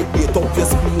back, jive, beat up your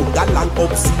spleen. Galang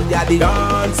up scene, ya the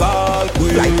dance all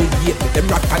queen. Like the gate, them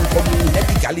rock and come in.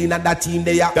 Every gal in that team,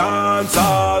 they are dance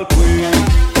all queen.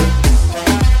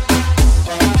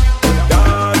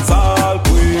 Dance all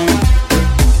queen.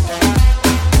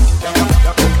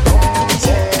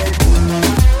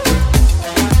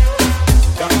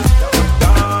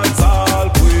 Dance all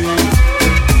queen.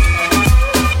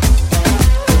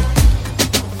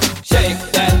 Shake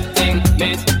that thing,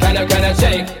 miss. Kinda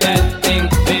shake that thing,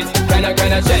 miss. Kinda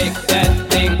shake that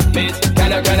thing, miss.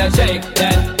 Kinda shake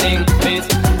that thing, miss.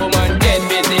 Woman, get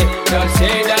busy. Just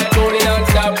shake that booty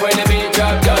non-stop when the beat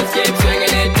drop. Just keep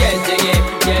swinging it, get jiggy.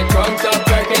 Get drunk up,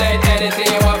 percolate anything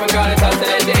you want. Because it's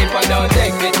oscillate the hip and don't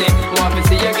take pity. Want to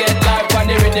see you get live on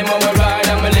the rhythm of my ride.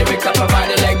 And my lyrics up about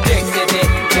electricity.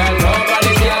 Girl,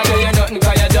 nobody can't do you nothing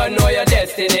cause you don't know your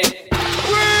destiny.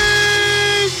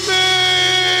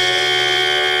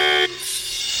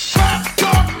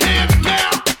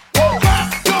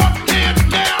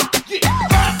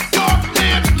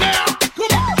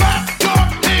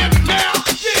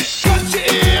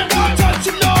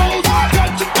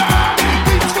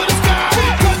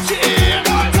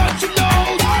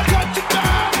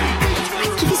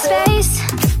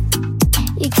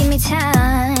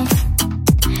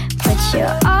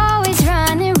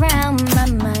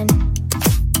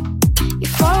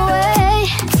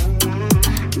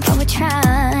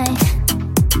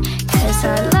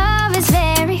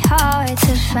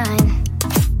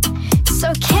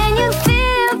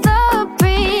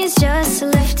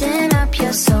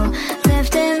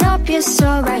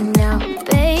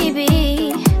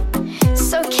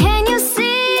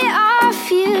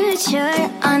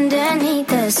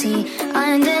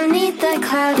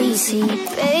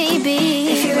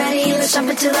 Jump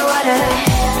into the water.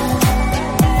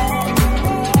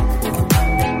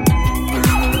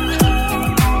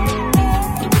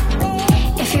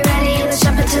 If you're ready, let's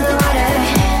jump into the water.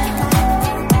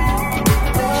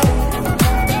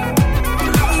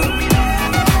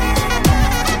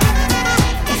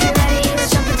 If you're ready,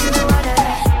 let's jump into the water.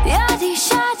 Yadi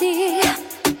shadi,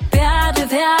 pyar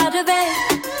pyar ve,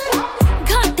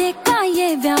 घाटे का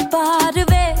ये व्यापार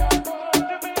वे.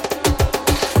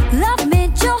 Love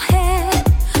में जो है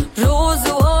रोज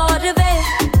और वे,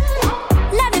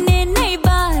 लड़ने नहीं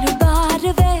बार बार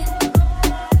वे.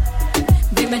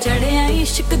 दिल में चढ़े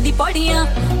इश्क दी पौड़ियां,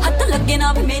 हाथ लगे ना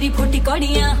भी मेरी फूटी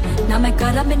कौड़ियां ना मैं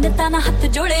करा मिन्नता ना हाथ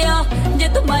जोड़िया जे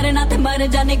तू मरना ते मर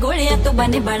जाने गोलियां तू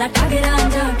बने बड़ा ठग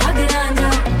रांझा ठग रांझा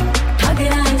ठग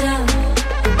रांझा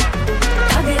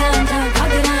ठग रांझा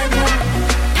ठग रांझा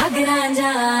ठग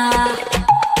Ranjha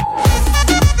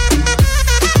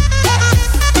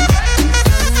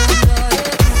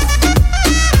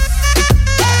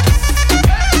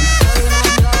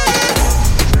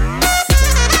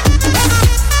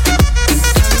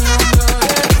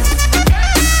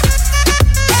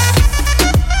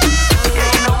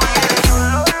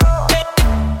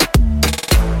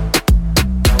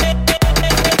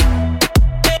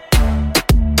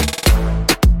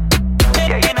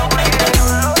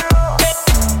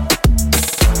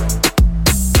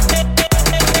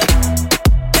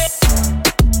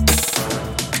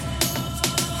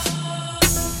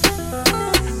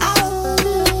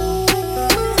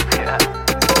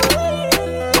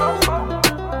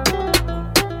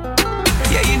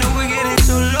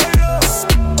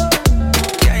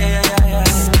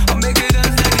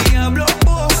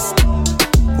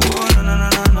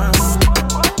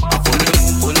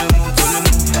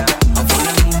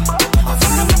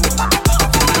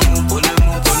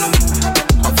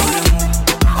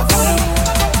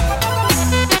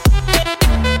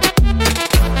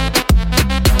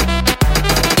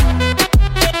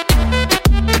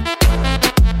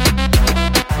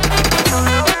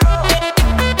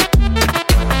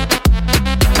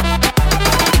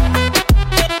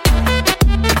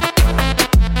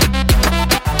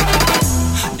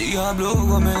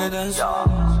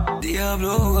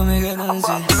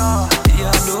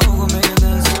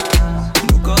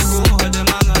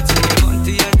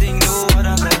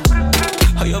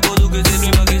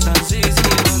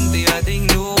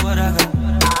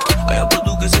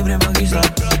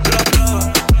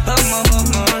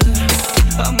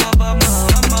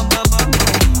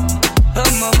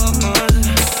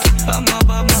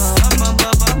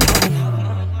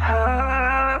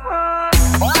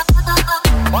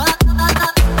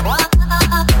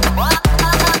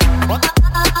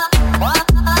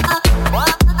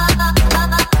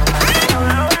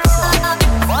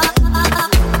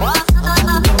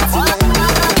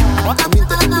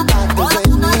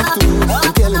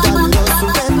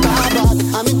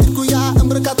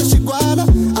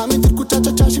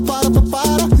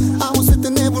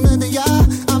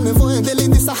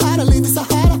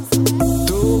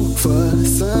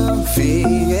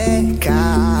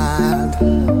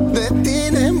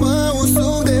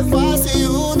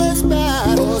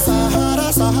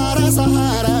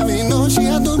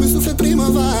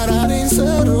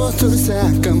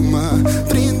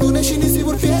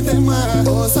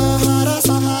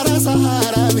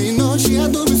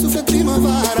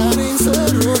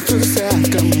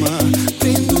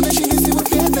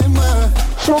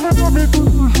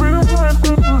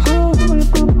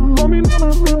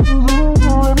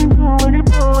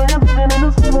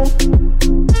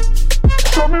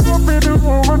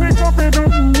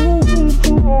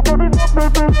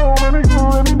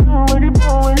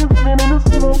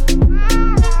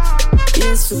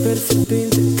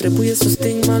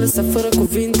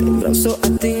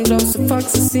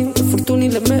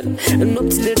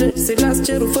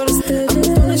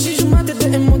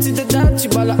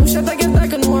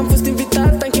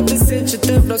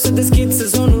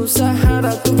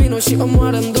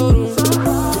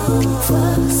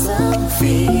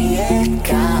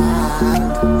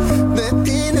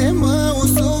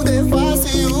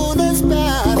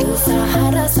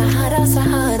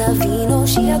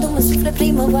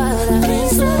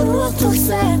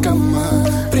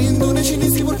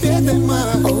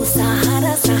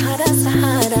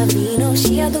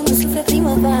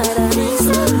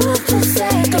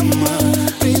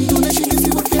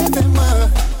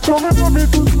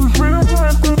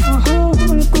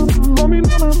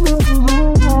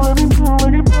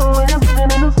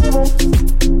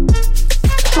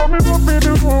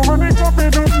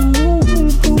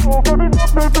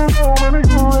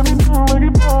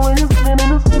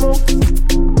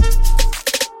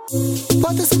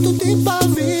Poate să tu te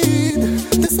pavid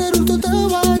de sărutul tău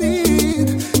arid.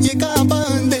 E ca apa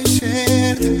în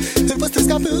deșert, îl păstrez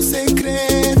ca pe un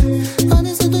secret.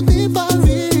 Poate să tu te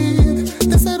pavid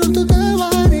de sărutul tău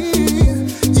arid.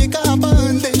 E ca apa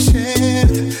în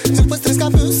deșert, îl păstrez ca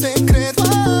pe un secret.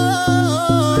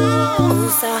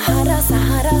 Sahara,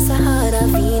 Sahara, Sahara,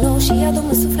 vino și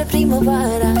adu-mă suflet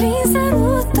primăvara. Prin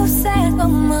sărutul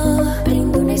serbă-mă,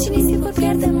 prin dune și nisipul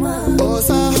pierde-mă.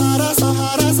 Sahara,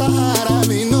 Sahara, Sahara,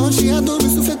 vino și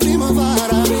adu-mi suflet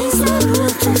primăvara. Prin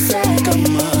sărutul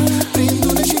secă-mă, prin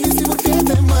dune și nisipul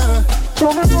pierde-mă.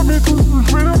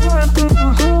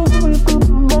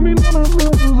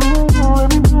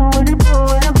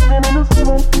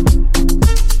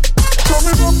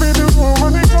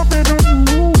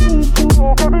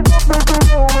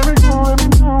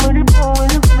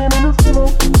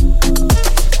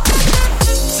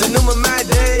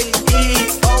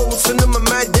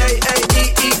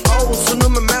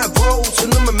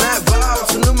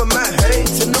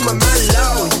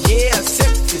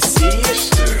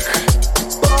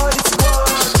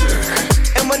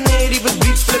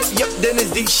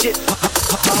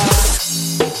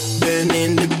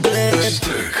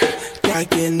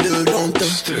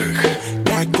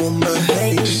 Jij komt me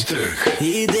heen.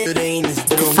 Iedereen is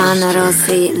dronken. Stefano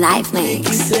Rossi live mix.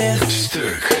 Ik zeg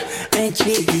stuk. En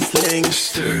chickies slang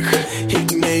stuk.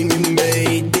 Ik neem je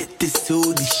mee. Dit is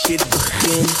hoe die shit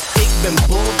begint. Ik ben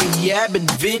Bobby, jij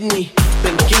bent Whitney.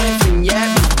 Ben Kevin, jij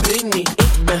bent Britney.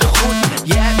 Ik ben goed,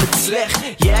 jij bent slecht.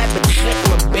 Jij bent gek,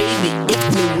 maar baby, ik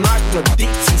moet maak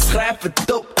notities. Schrijf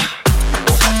het op.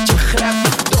 Schatje, grijp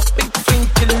het op. Ik vind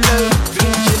je leuk,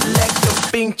 vind je lekker,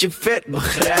 vind je vet,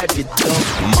 begrijp je toch?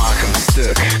 Maak hem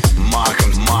stuk, maak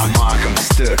hem stuk. Maak hem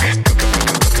stuk,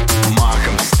 maak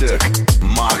hem stuk.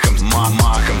 Maak hem stuk,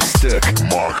 maak hem stuk.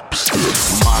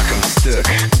 Maak hem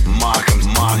stuk,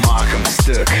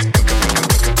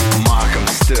 maak hem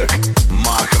stuk.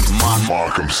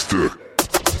 Maak hem stuk.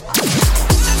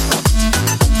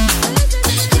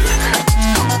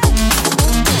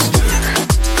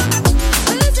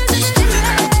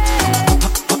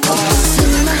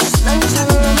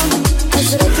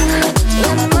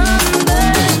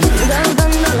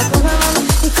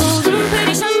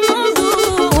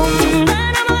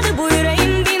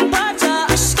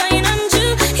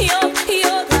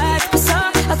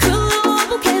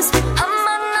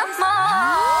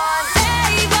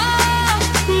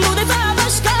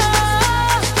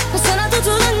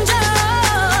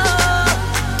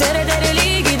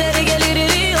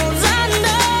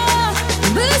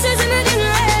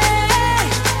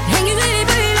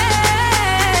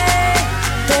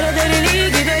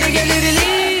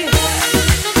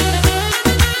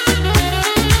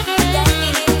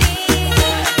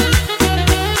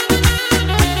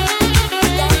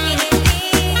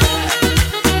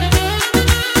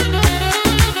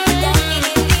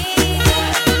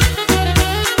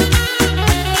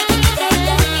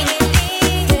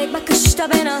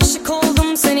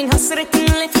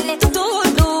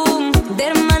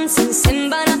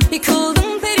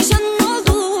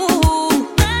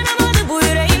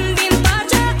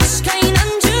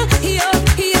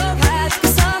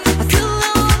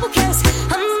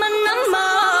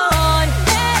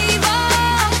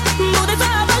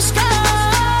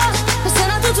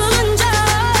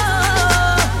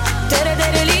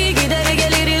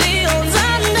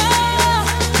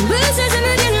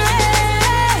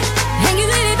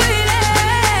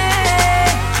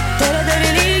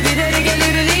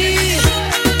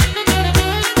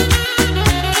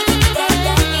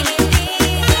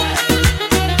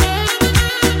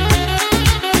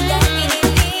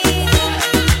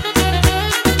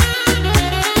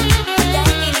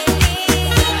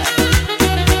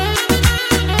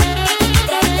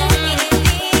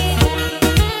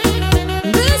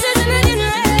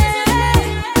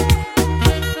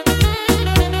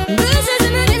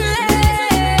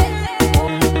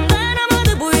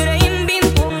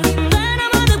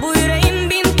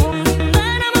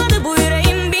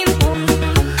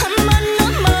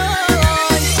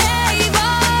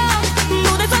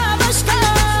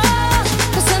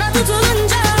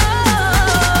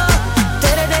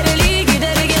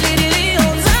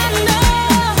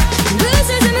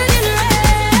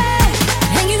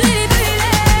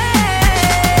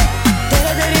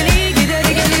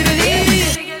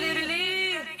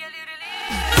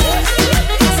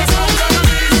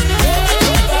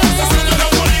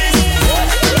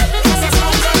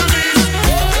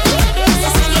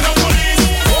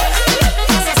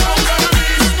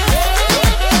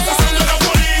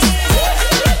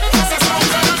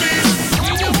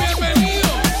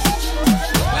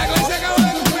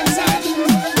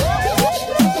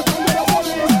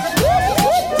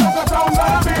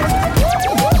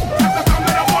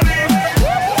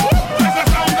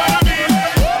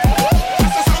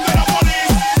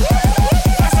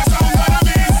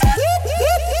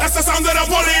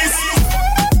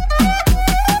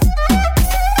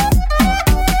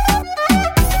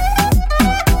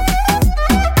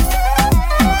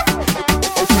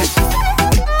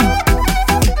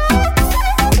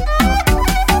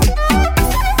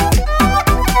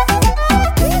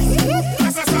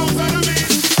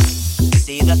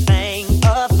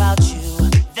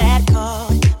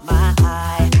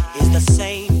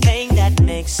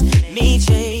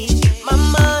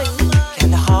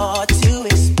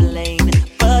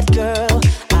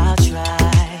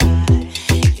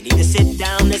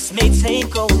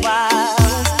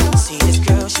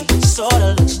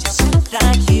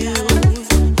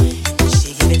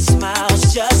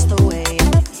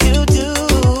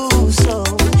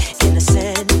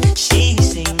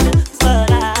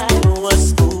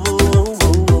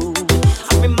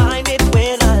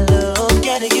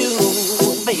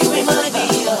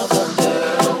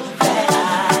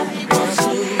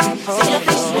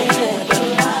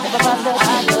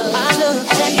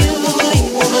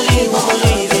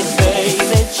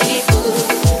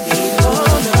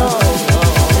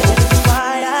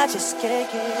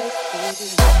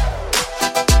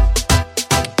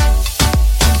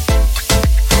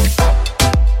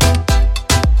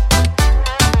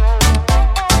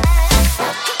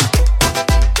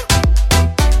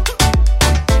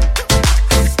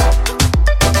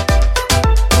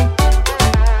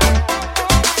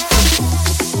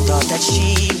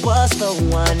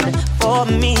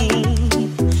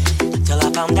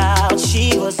 found out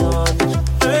she was on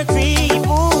her creep.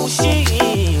 Ooh,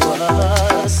 she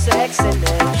was sexing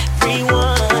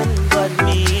everyone but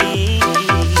me.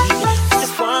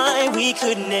 That's why we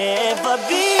could never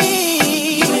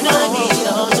be. You and I need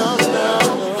no, no, no.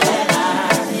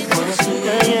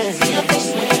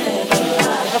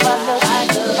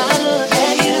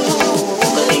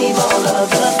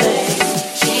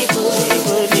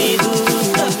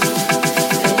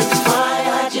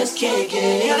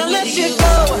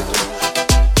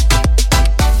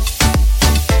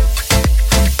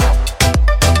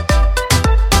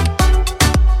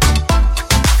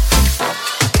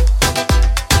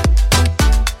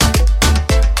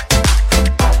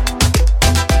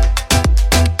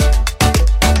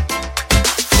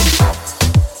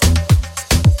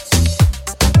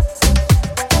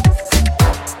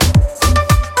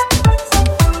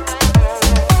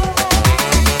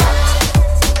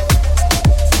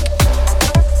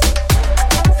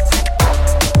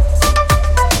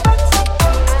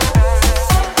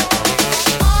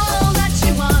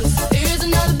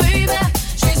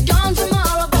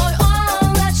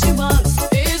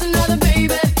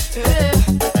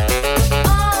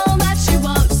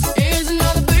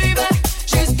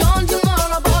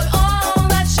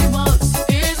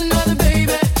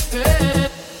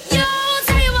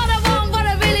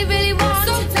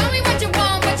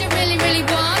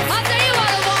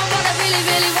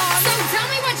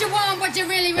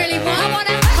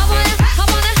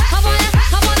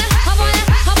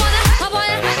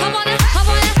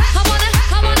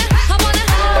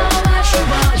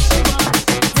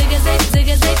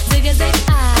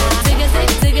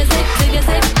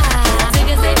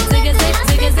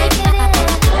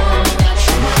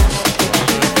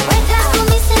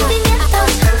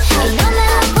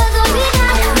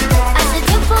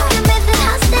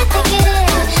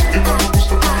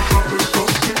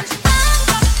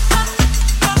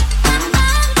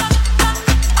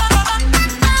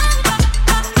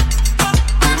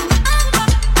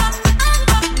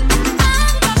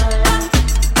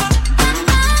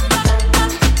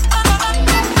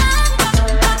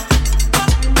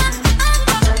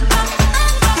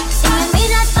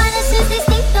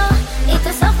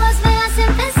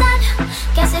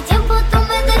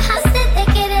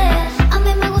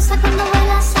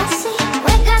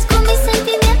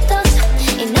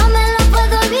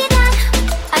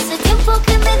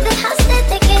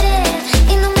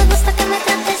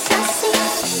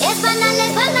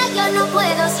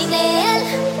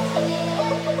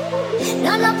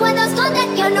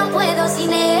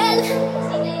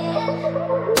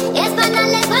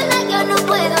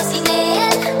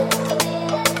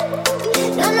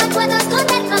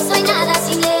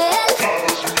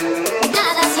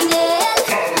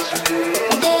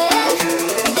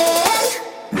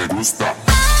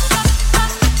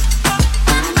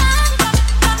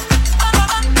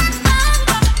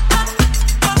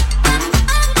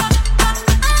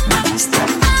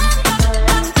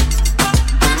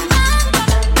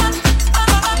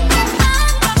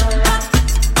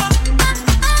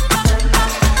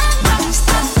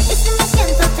 Y si me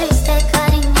siento triste,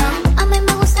 cariño, a mí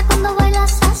me gusta cuando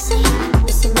bailas así.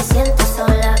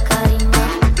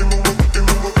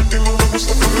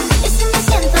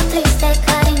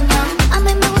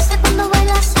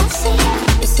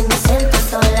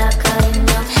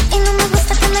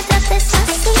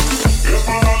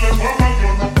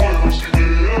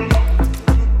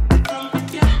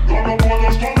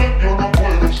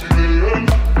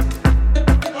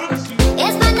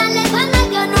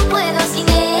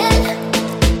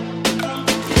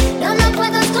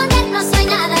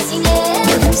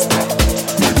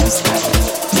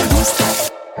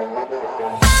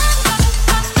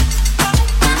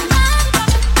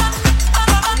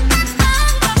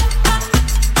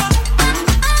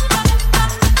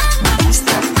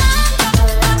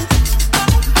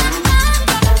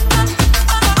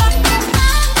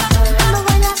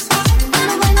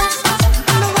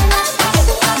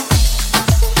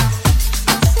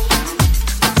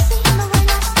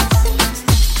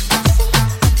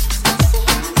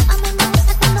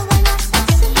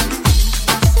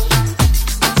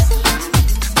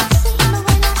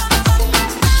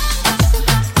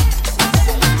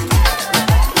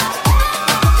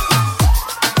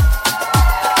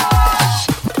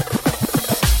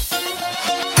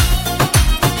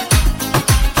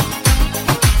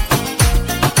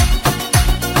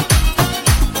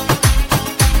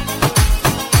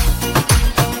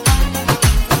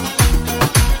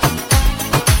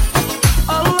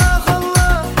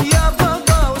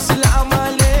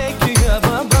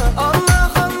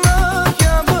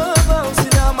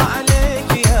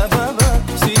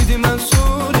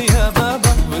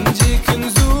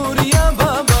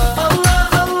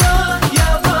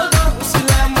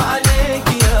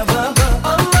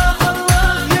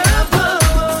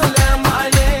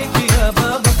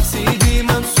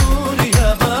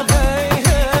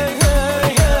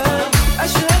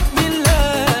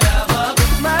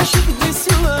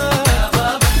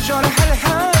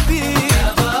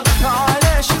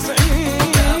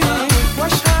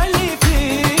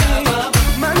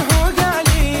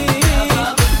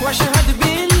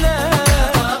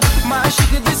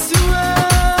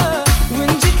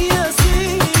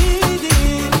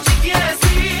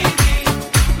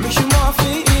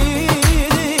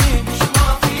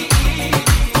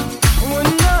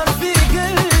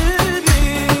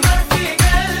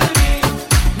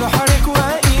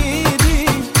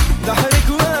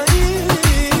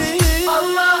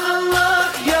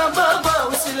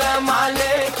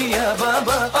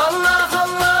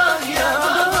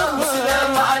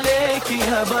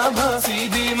 يا بابا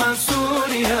سيدي منصور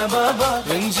يا بابا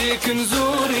بنجيك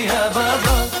نزور يا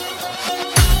بابا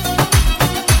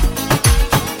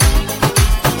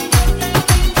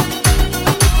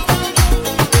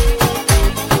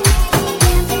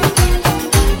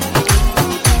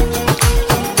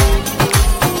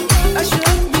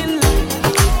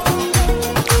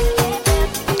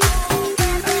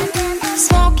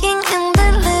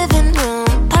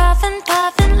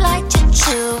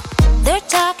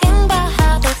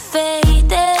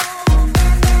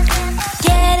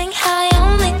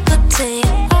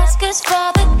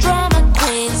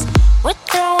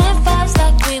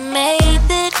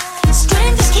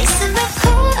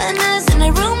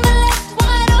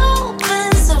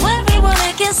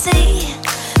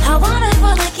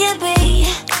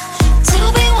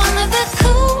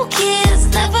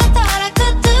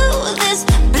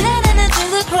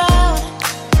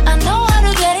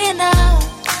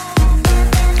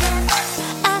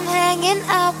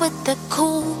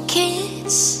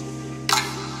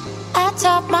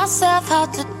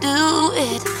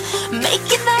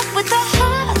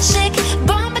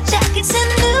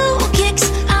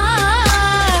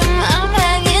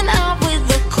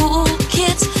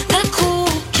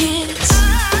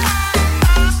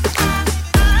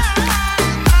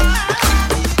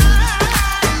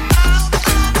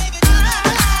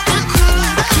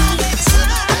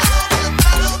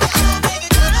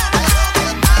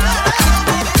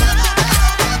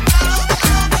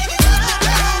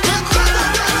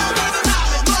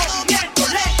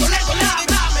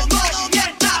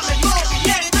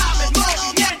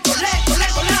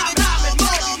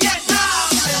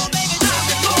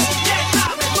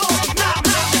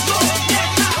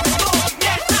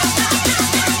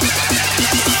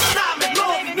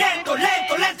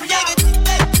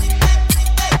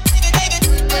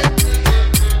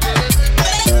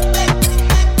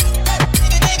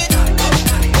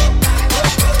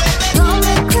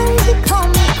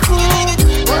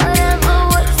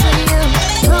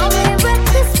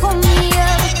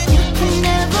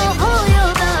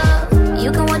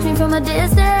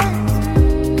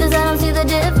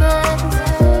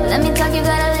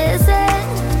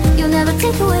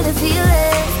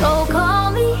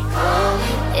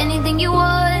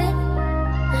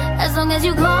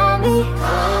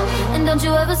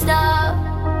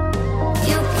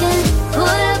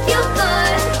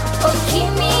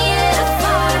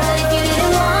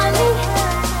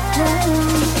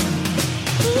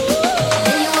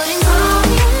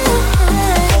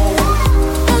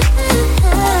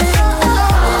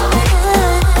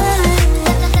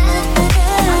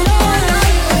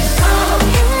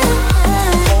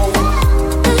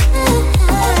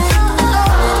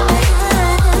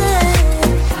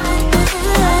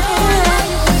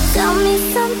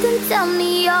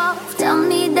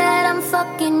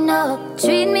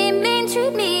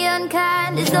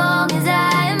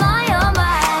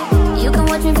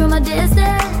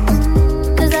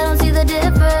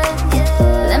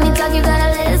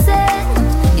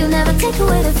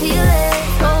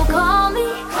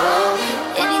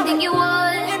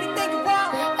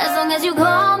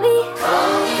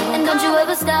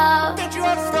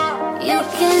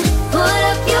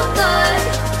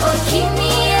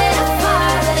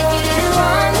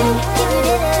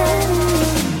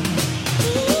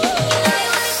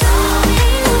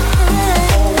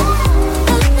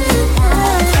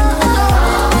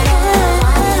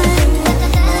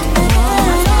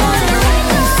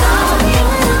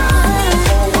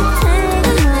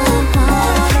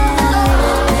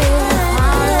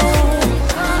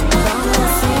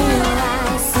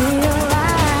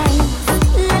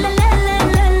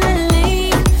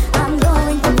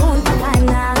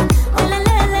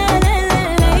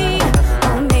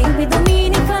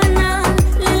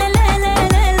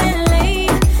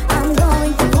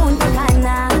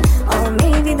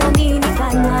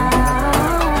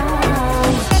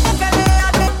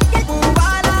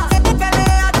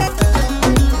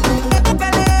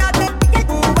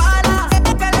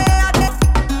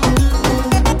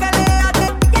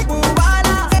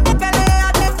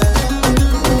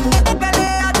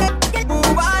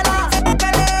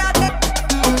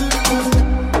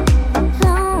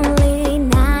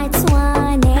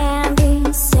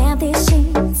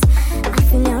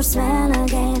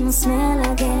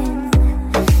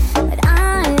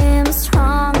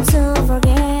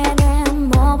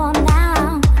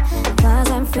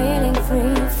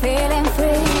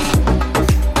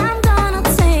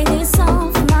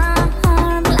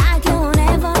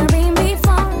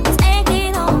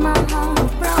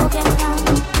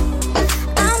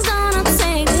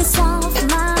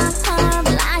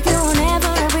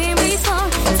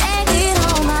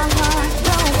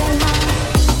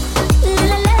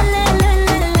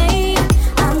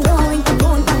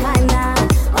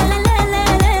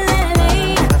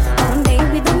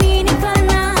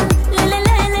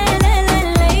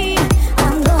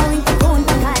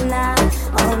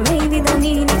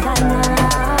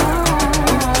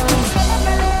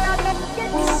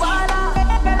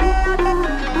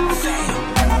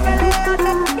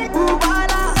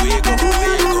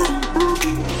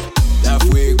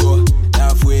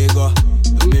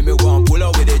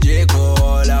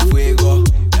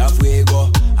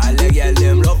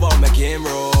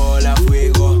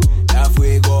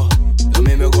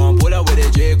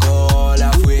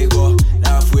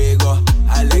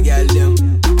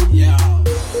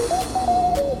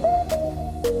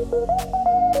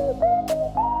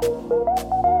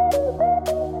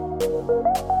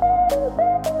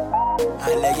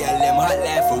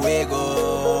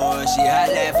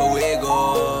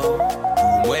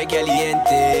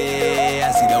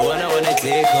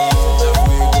take home.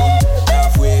 La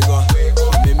fuego,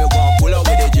 me go and pull up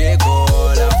with the Draco.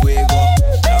 La fuego,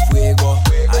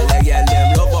 all the girl them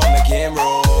love how me came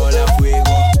roll. La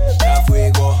fuego,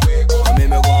 me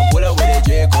go and pull up with the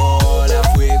Draco. La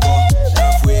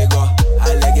fuego,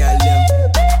 all the girl them.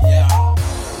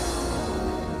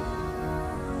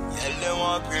 Girl them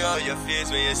want pray on your face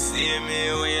when you see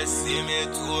me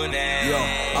tonight.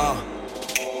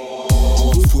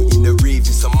 Foot in the rave,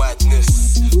 it's a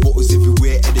madness. Bottles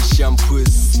everywhere at the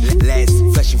shampoos. Lights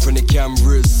flashing from the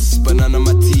cameras. But none of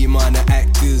my team are the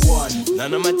actors.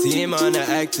 None of my team are the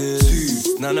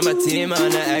actors. None of my team are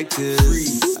the actors.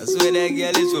 I swear that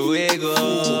girl is for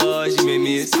Fuego. She made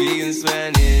me speak in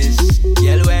Spanish.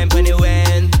 Girl wine pon the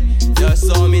wen. Just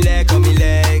saw me leg on me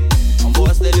leg. I'm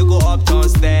boss that you go uptown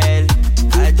style.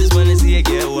 I just wanna see you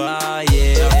get wild,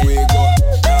 yeah. La fuego.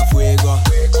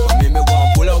 Me go and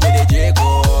pull up with the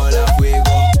Draco. La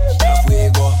fuego.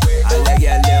 All the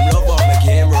girl them love how me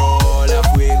came roll. La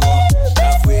fuego.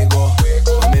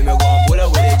 Me go and pull up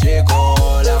with the Draco.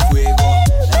 La fuego.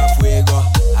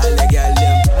 All the girl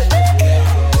them.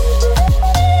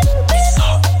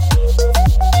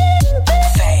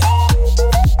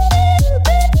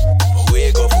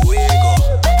 Fuego.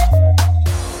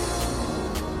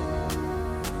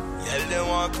 Girl them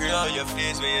want clear out your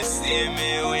face when you see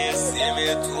me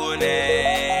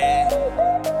tonight.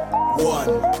 1,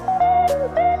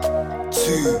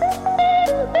 2,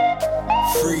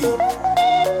 3,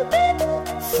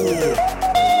 4.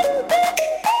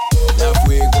 La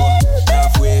fuego.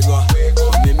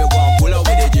 Me go and pull up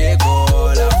with the Draco.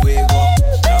 La fuego.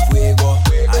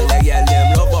 All the girl them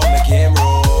love how me came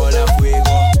roll. La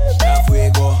fuego.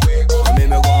 Me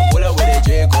go and pull up with the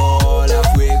Draco. La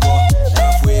fuego.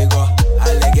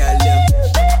 All the girl them.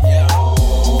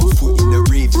 Foot in the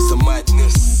rave, it's a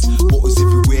madness. Bottles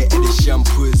everywhere at the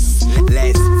shampoos.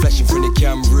 Lights flashing from the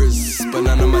cameras. But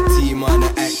none of my team are the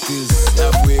actors.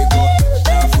 La fuego.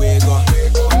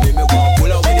 Me go and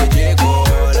pull up with the Draco.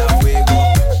 La fuego.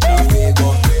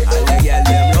 All the girl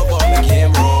them love how me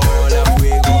came roll. La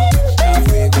fuego.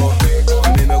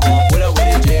 Me go and pull up with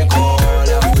the Draco.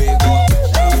 La fuego.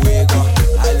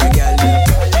 All the girl them.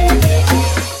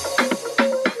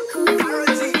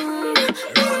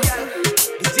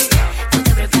 Tú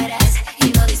te preparas y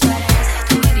no disparas.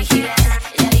 Tú me vigilas,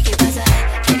 ya vi qué pasa.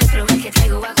 Quieres probar que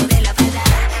traigo bajo de la falda.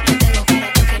 No tengo cara,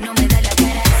 tú que no me da la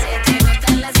cara. Se te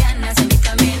notan las ganas en mi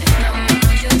camino. No,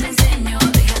 yo te enseño,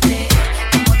 déjate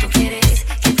como tú quieres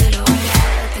que te lo haga.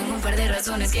 Tengo un par de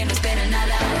razones que no esperan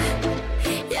nada.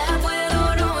 Ya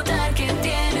puedo notar que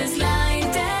tienes la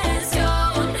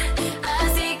intención,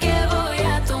 así que voy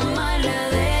a tomar la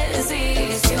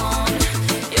decisión.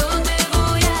 Yo te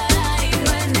voy a dar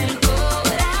hilo en el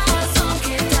corazón.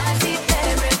 ¿Qué tal si te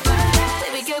preparas?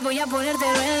 Baby, que voy a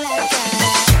ponértelo en la cara.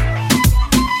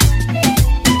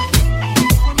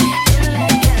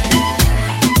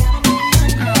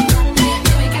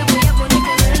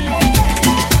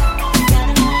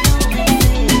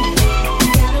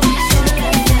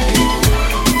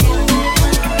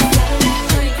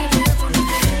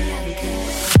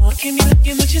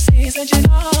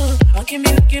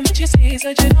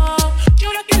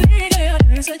 Juro que ligue a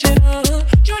exagerar.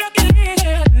 Juro que ligue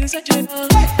a exagerar.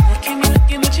 Aqui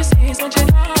me disse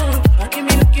exagerar. Aqui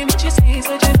me disse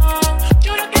exagerar.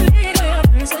 Juro que ligue a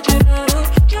exagerar.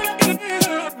 Juro que ligue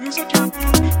a exagerar.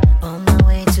 On my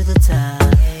way to the top.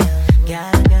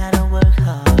 Gotta work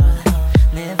hard.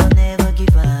 Never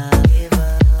give up.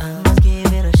 I must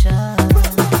give it a shot.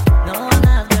 No, I'm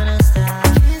not gonna stop.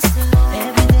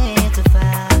 Every day it's a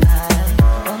fight.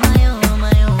 On my own.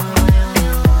 I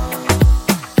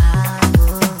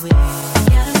will win.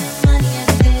 Gotta make money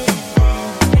every day.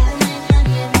 Gotta make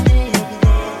money every day.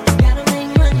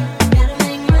 Gotta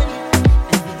make money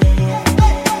every day.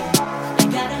 You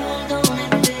gotta hold on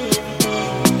every day.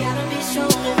 Gotta be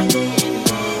strong every day.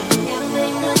 Gotta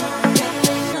make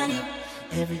money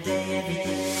every day.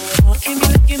 Aqui me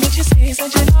disse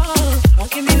exagerar.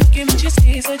 Aqui me disse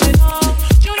exagerar.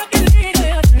 Juro que ligue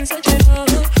a exagerar.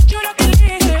 Juro que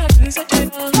ligue a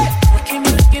exagerar. Aqui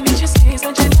me disse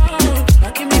exagerar.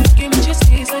 Aqui me disse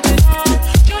exagerar.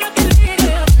 Juro que ligue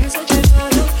a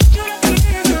exagerar. Juro que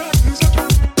ligue a exagerar.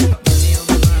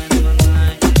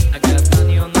 I got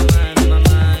money on my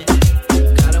mind.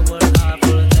 Gotta work hard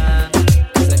for the time.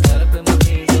 'Cause I gotta put my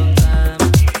bills on time.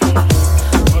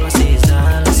 All I see is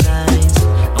dollar signs.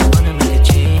 I wanna make a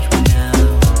change right now.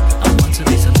 I want to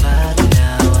be somebody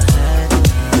now. I had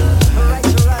enough.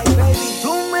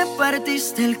 Tú me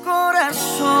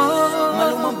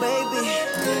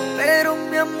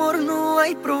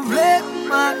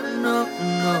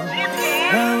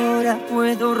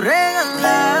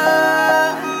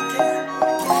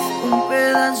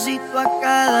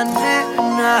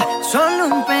solo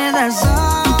um pedaço.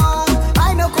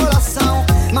 Ai meu coração,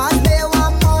 mas meu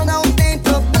amor não tem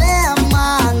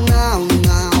problema, não,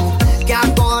 não. Que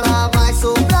agora vai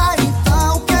sobrar,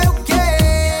 então quero o quê?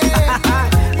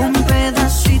 Um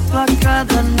pedacito a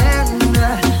cada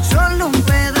nena, solo um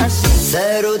pedacito.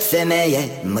 Sărut femeie,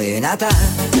 mâna ta,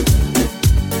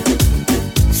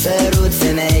 sărut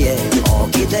femeie,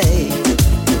 ochii tăi,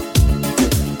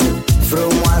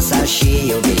 frumoasa și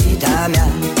iubita mea.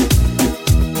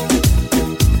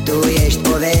 Tu ești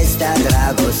povestea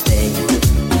dragostei.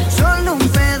 Solo un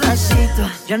pedacito,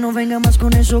 ya no venga más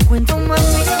con eso, cuento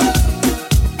mami.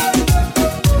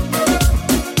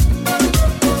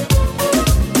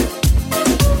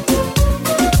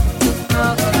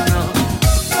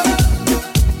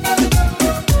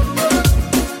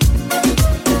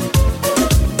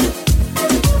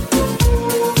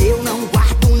 Eu não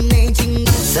guardo nem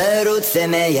dinheiro. Sărut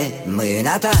femeie,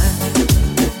 mâna ta,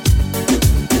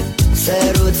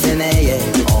 sărut femeie,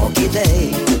 ochii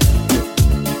tăi,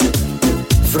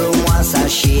 frumoasa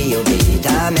și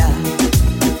iubita mea.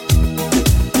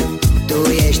 Tu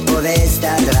ești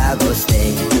povestea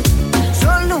dragostei.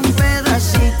 Solo un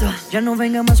pedacito, ya no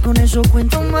venga más con eso,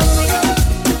 cuento mami.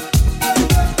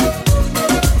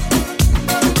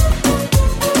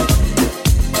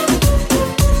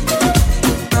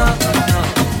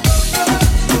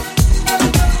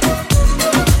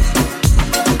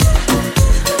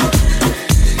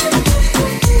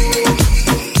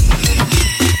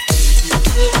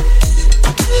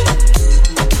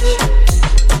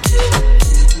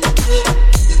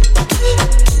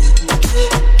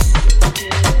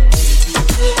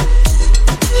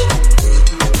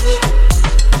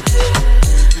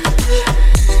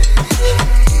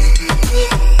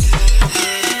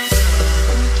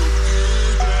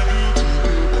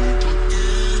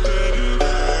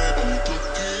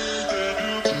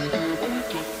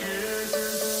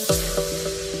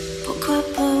 Poco a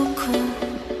poco,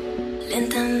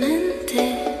 lentamente,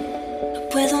 no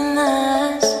puedo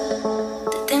más.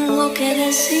 Te tengo que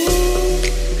decir,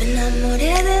 me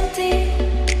enamoré de ti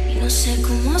y no sé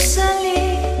cómo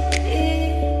salir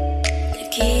de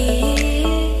aquí.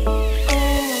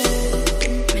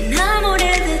 Me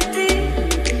enamoré de ti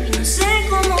y no sé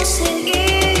cómo seguir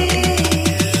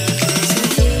sin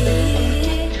ti.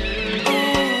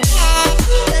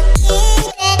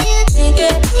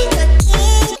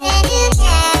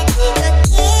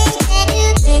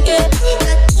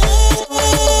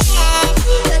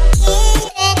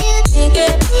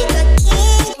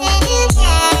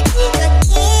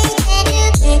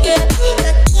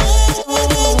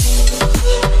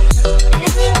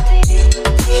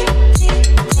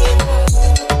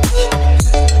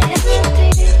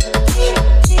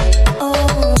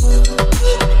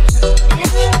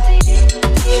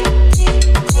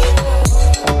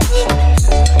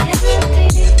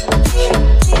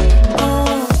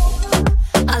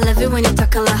 I love it when you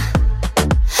talk a lot.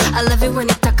 I love it when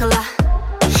you talk a lot.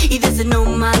 He doesn't know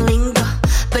my lingo,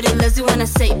 but he loves it when I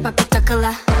say papi talk a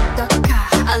lot.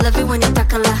 I love it when you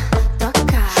talk a lot.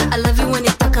 I love it when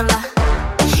you talk a lot.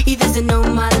 He doesn't know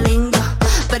my lingo,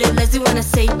 but he loves it when I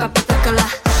say papi talk a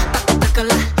lot. Papi talk a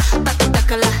lot. Papi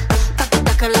talk a lot. Papi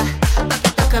talk a lot. Papi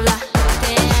talk a lot.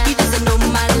 He doesn't know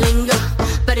my lingo,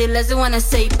 but he loves it when I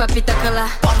say papi talk a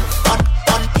lot.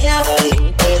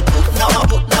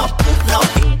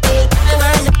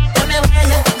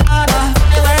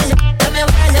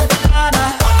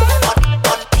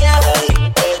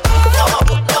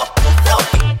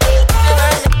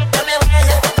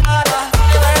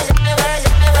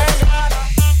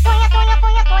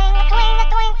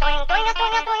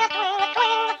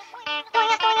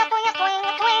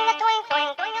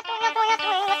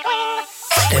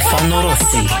 Stefano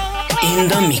Rossi in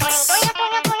the mix.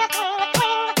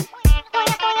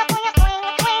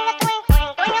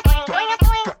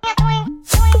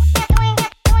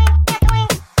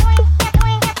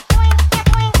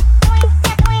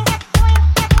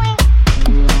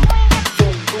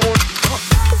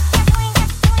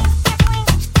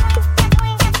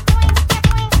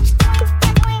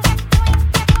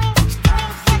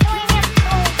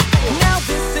 Now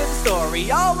this is a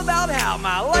story all about how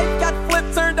my life got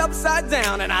flipped, turned upside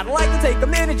down, and I'd like to take a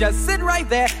minute, just sit right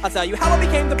there. I'll tell you how I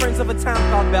became the prince of a town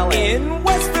called Bel Air. In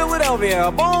West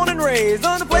Philadelphia, born and raised,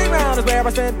 on the playground is where I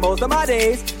spent most of my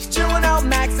days. Chilling out,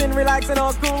 maxing, relaxing,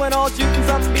 all cool and all, shooting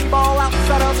some speedball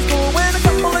outside of the school. When a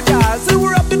couple of guys who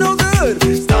were up to no good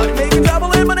started making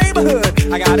trouble in my neighborhood.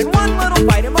 I got in one little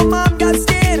fight and my mom got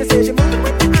scared and said, "You're moving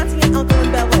with your auntie and uncle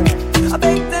in Bel Air." I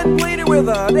begged and pleaded with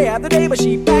her day after day, but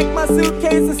she packed my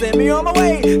suitcase and sent me on my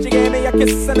way. She gave me a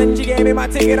kiss and then she gave me my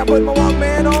ticket. I put my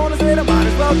Walkman on and said, I might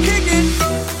as well kick it.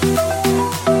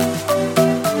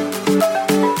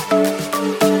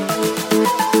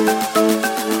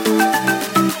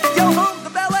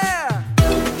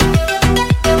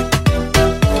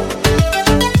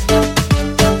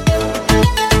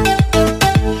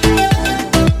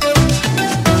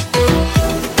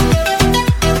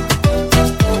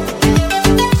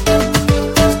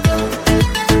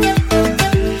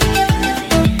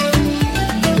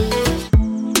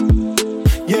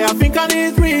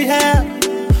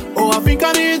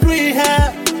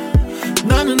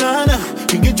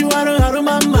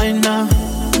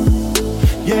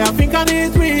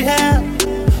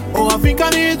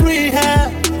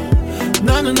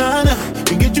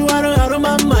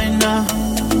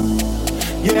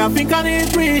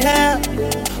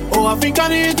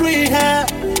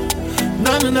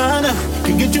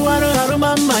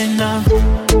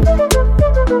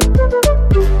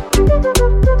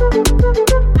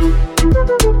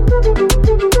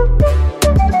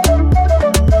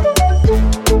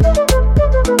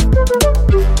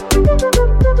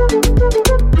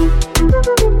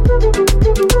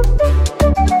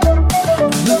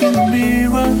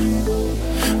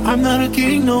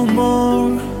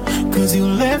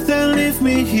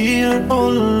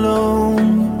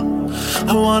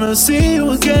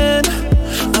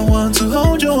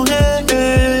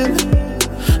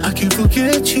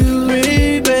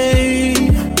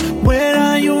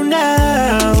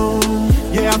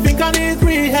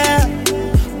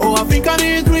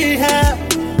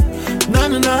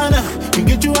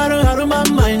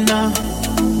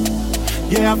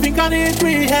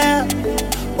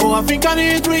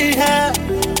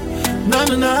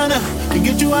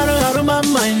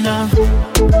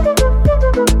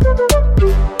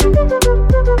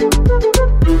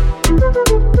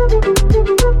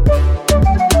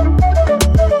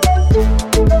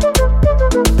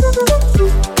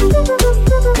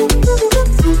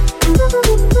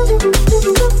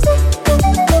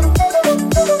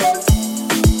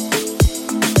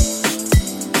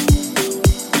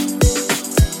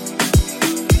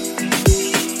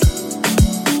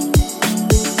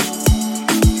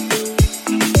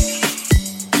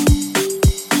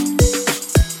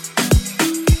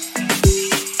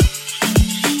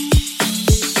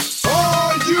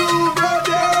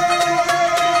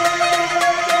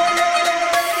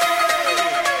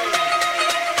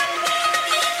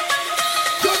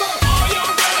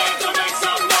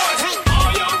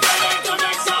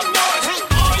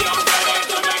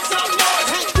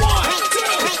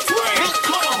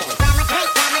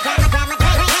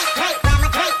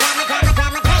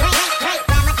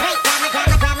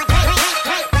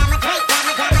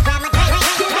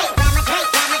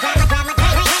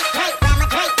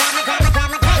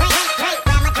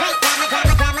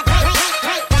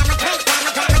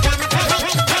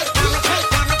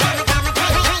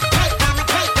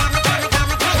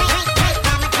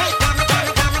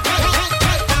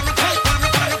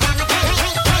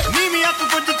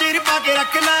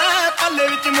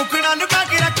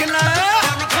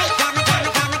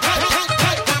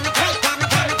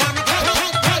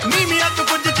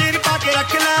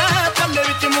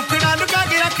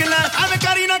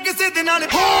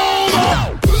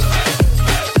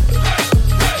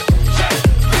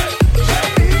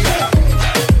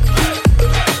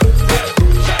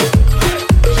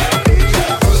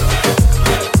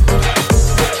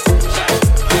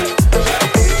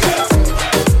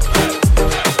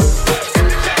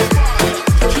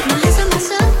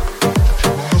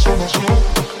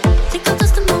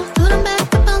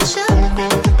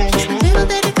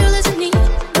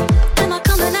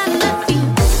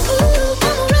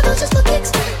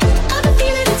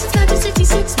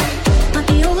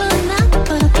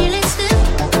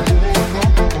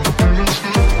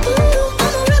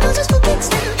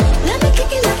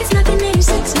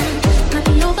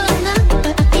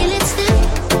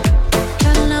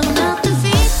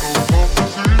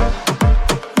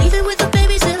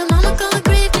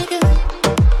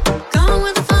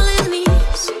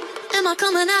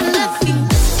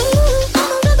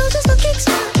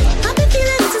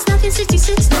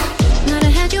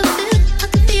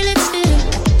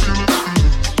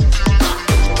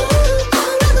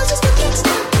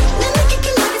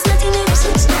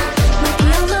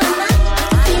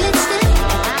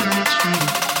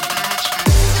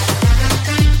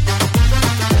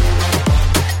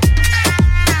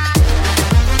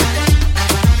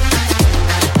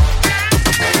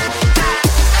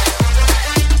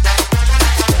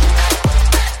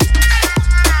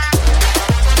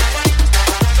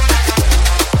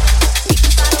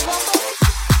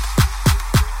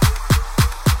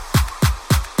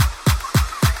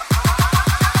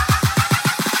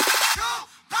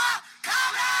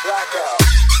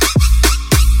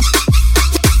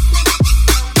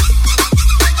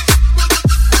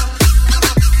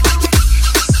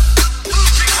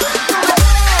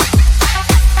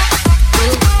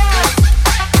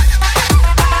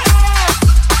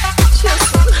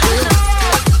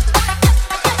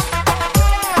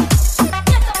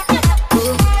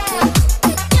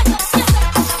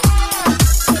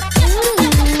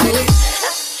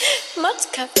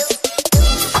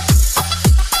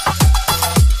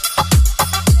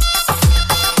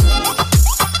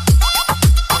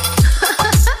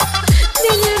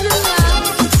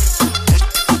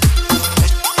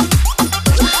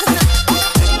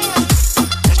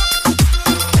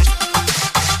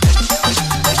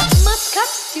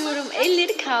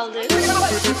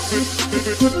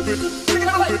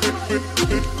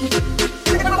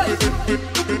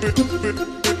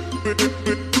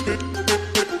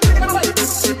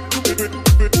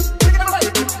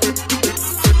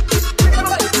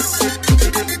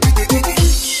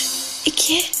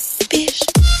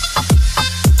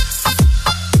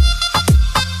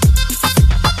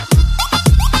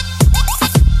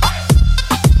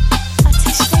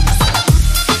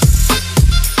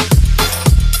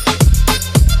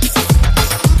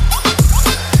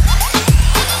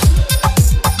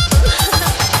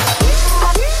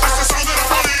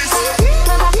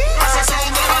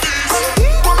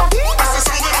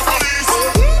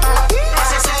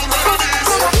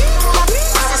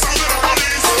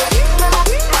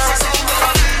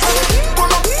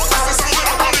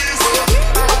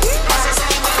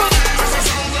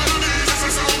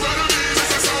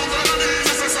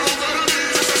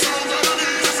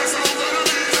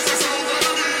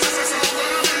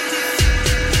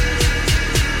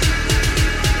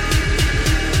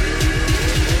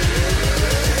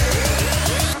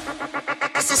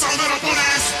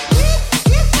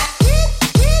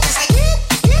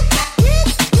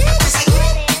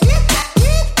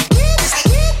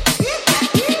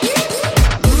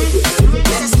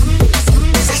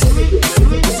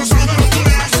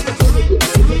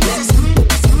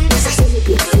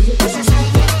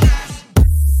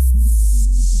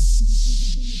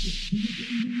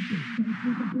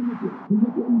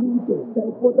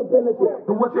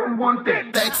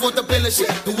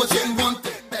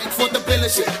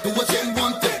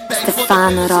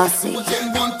 Stefano Rossi.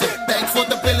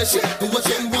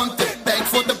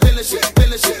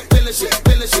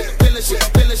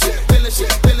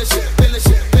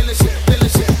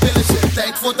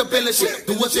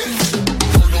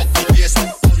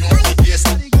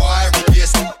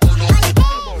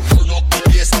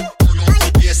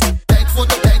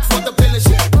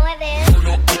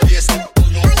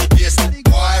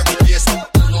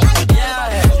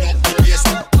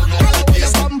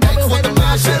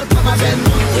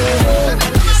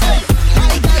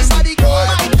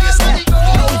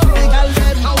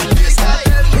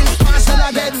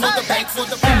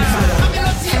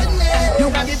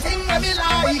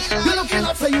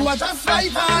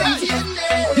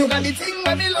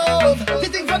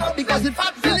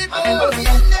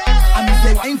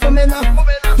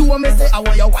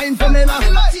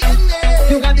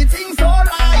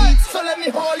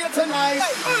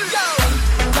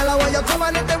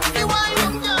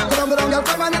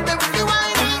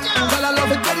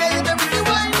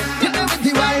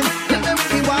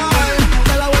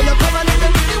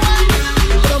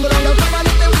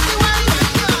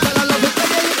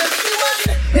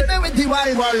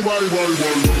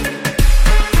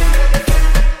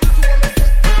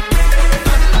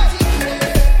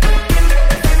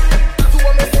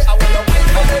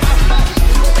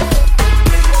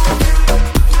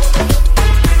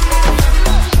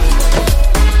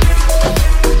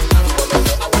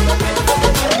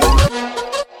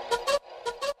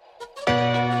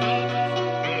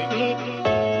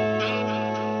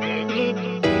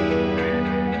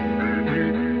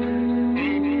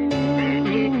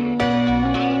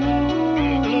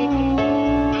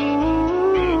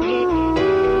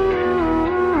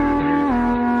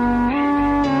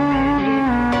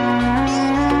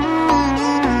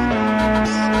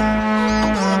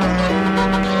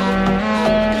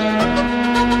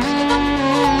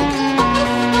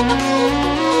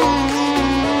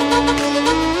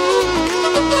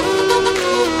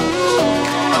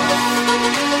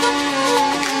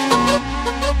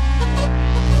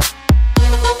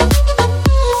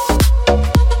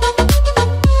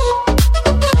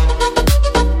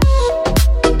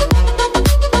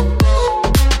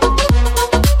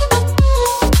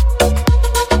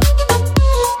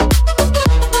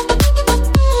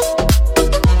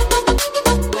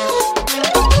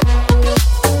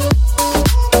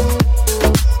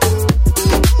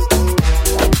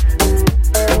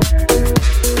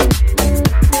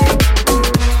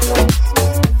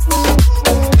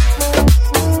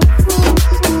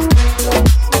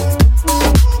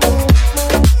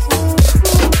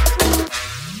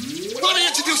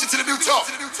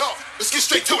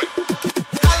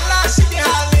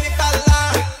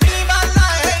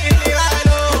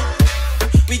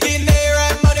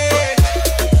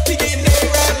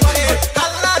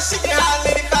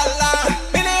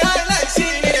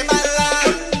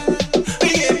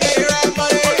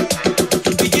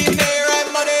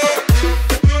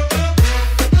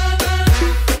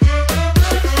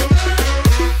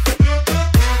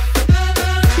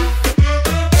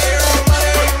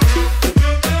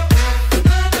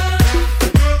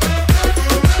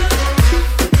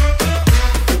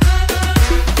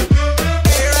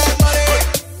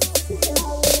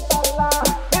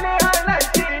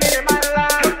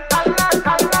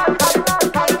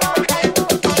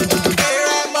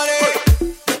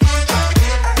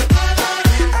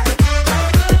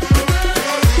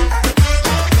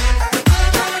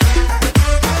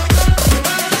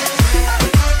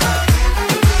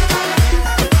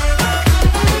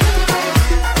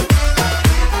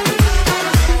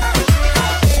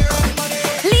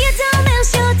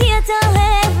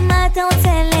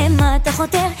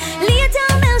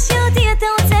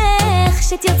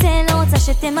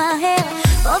 שתמהר.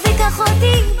 בוא וקח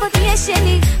אותי, בוא תהיה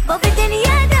שלי, בוא ותן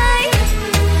ידיי,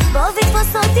 בוא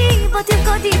ותפוס אותי, בוא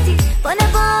תרקוד איתי, בוא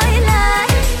נבוא אליי.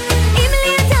 אם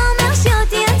לי אתה אומר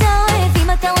שאותי אתה אוהב,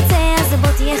 אם אתה רוצה אז בוא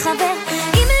תהיה חבר.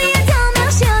 אם לי אתה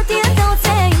אומר שאותי אתה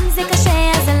רוצה, אם זה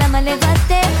קשה אז למה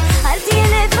לוותר? אל תהיה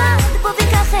לבד, בוא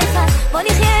וקח אחד, בוא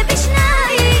נחיה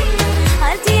בשניים.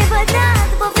 אל תהיה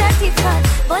בדד, בוא ואל תפחד,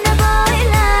 בוא נבוא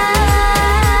אליי.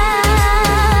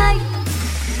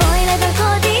 בוא אליי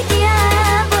ברקוד איתי,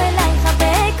 בוא אליי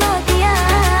חבק אותי,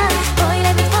 בוא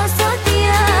אליי ותפוס אותי,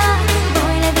 בוא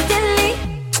אליי ותן לי.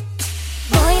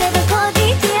 בוא אליי ברקוד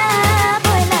איתי,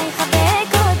 בוא אליי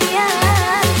חבק אותי,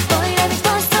 בוא אליי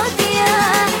ותפוס אותי,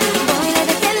 בוא אליי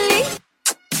ותן לי.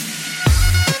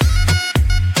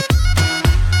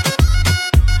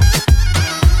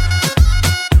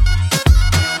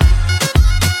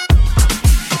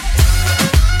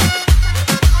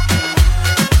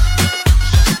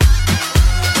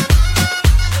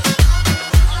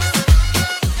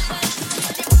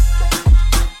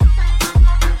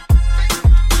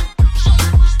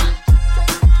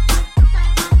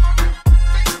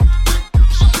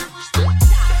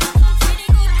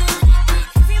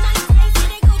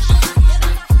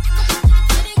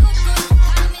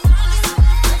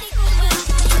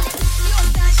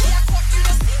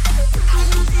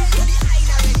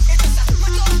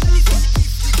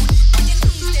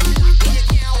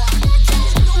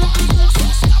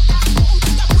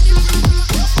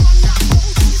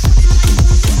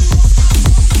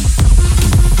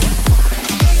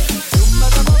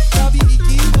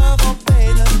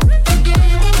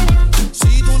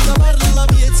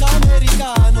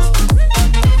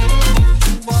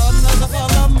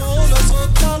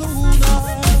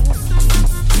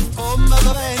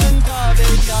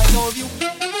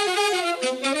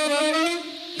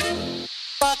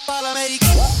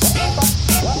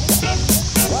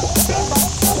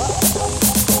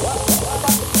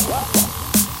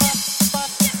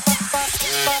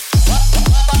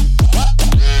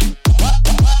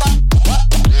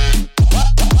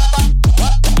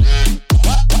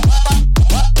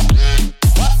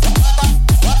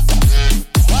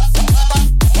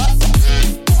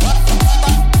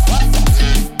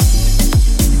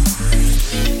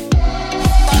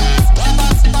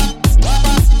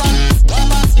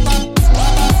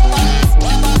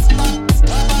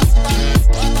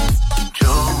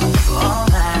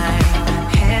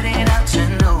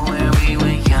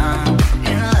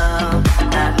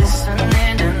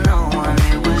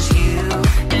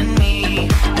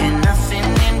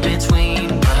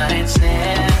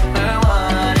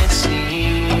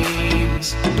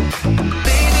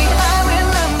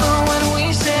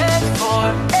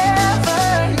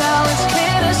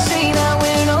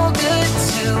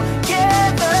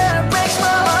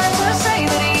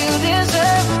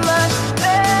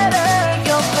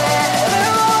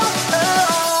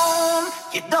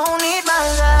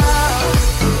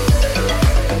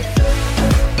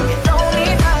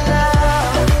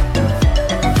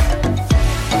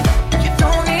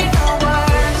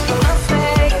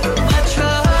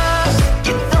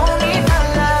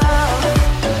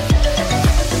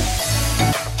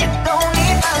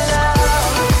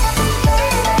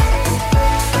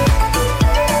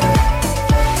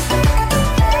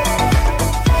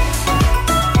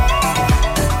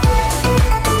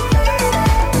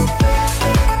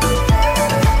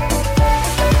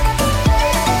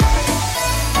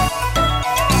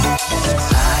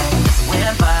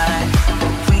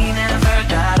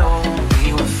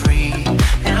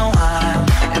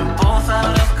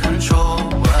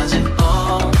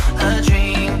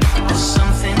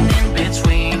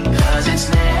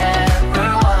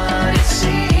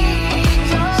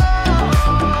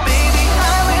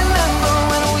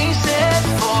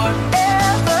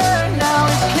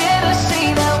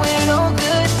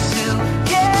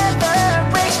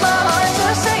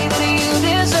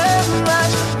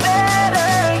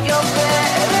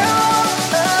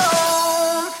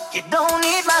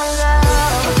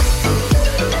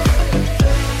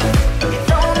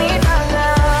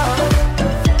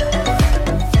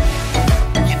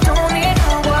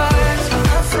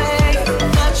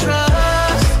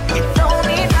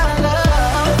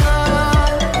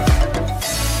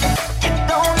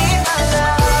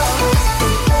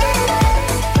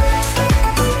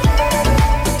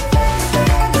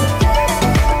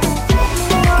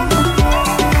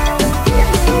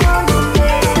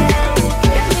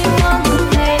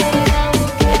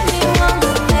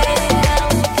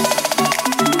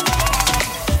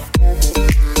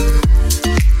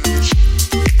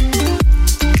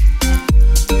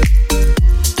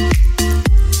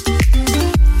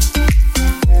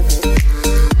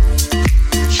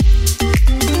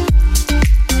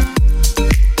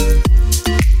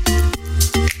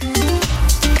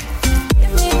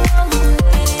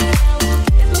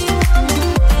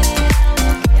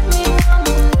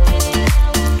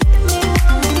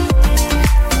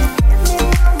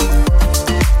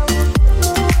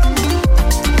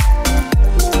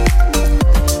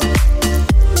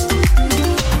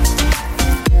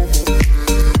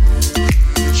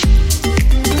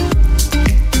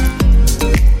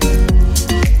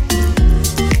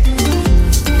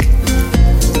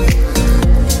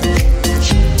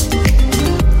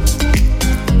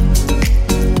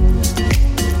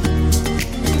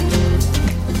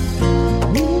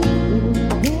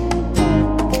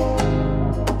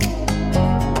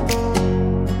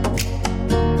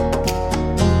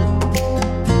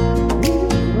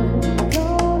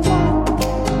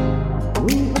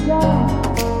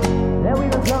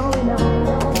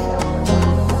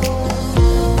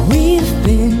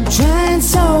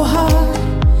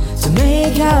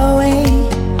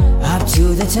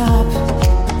 to the top.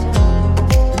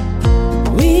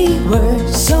 We were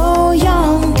so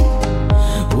young,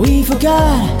 we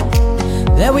forgot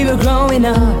that we were growing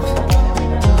up.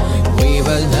 We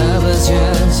were lovers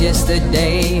just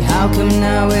yesterday. How come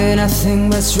now we're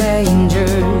nothing but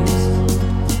strangers?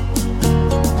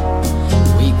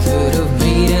 We could have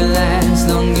made it last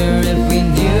longer if we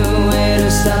knew where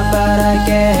to stop, but I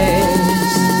guess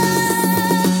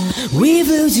we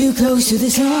flew too close to the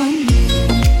sun.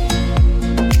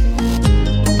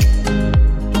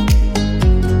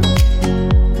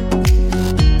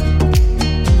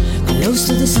 Close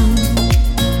to the sun.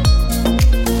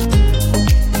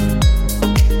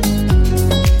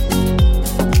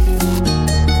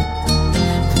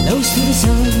 Close to the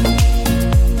sun.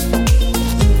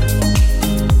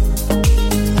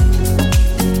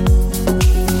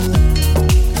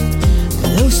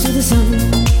 Close to the sun.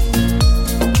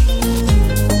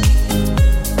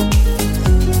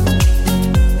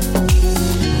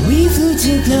 We flew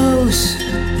too close.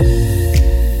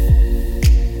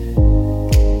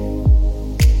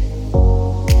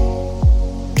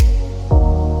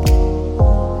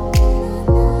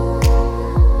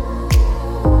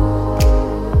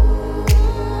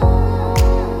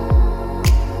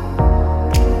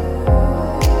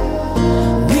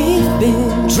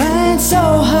 Trying so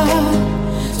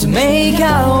hard to make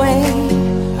our way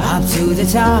up to the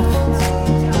top.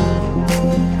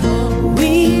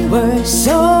 We were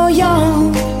so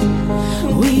young,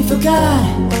 we forgot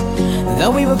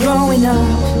that we were growing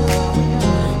up.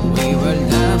 We were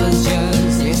lovers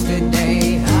just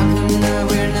yesterday. How come now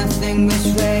we're nothing but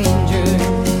strangers?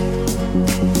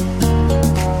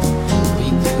 We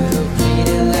could have made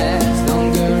it last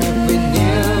longer if we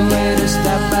knew where to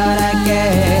stop, but I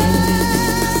guess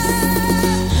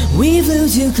we flew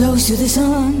too close to the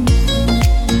sun.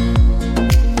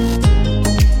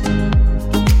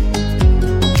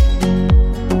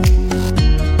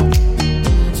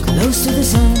 Close to the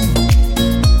sun.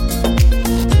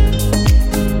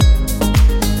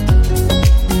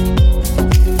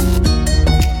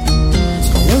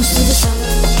 Close to the sun.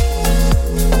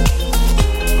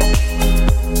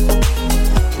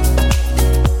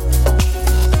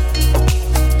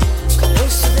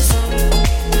 Close to the sun.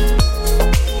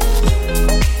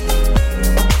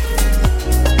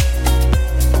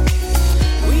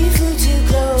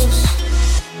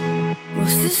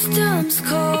 Systems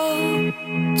call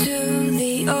to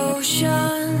the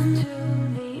ocean,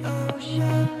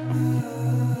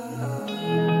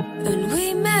 and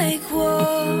we make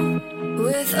war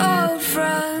with old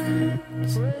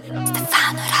friends.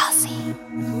 Stefano Rossi.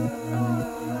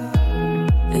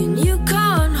 And you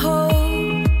can't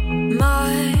hold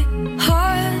my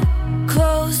heart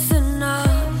close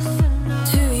enough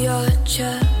to your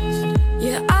chest.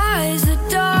 Your eyes are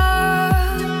dark.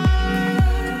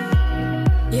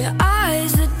 Your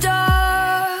eyes are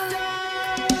dark.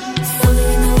 Something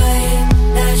in the way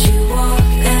that you walk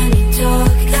and you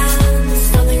talk, and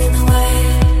something in the way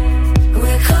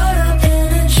we're caught up in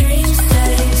a dream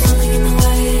state. Something in the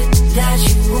way that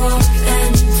you walk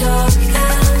and you talk,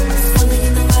 and something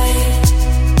in the way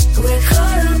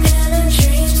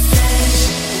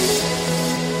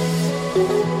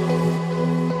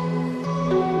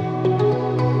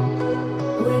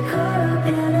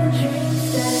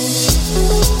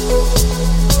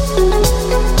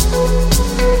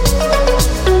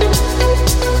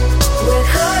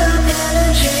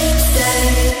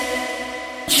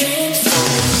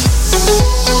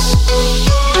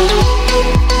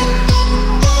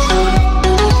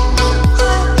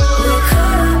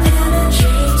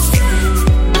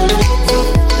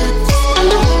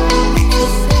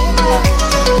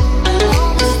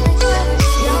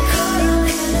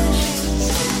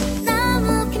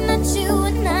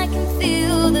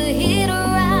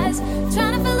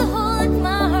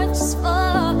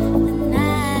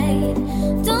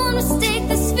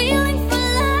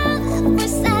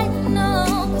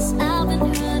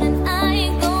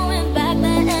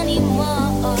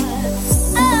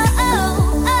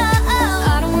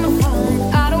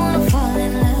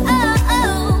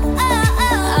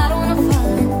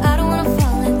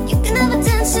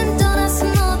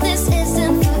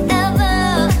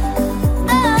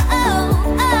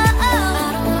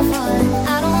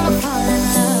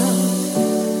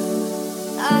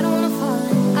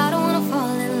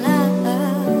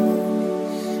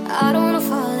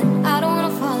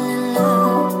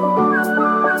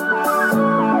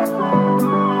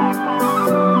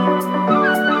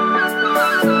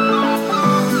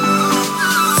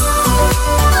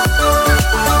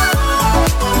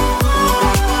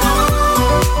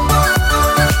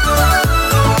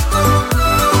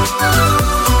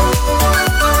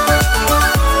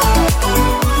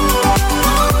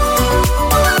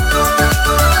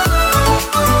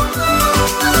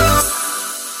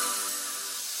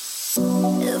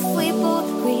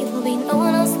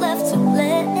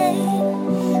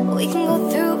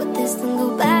this and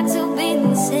go back to being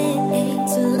the same.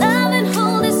 So love and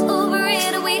hold us over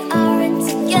it, we aren't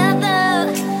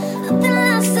together. Nothing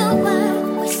lasts so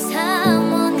while, waste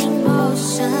time on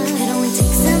emotion. It only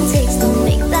takes and takes, don't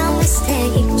make that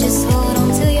mistake. Just hold on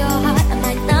to your heart, I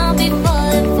might not be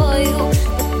falling for you,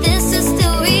 but this is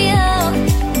still real.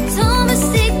 Don't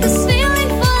mistake this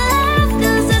feeling for love,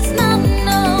 cause it's not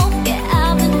no. Yeah,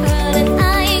 I've been hurt and I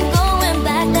ain't going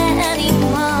back there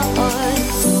anymore.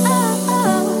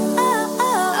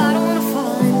 I don't wanna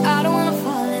fall in, I don't wanna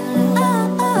fall in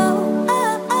love.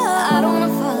 I don't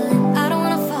wanna fall in, I don't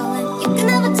wanna fall in. You can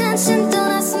have attention,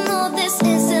 don't ask to know this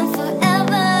isn't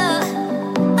forever.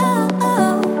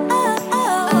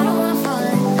 I don't wanna fall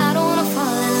in, I don't wanna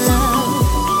fall in love.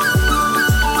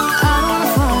 I don't wanna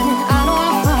fall in, I don't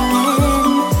wanna fall in.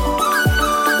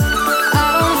 I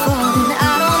don't wanna fall in,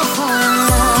 I don't wanna fall in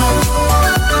love.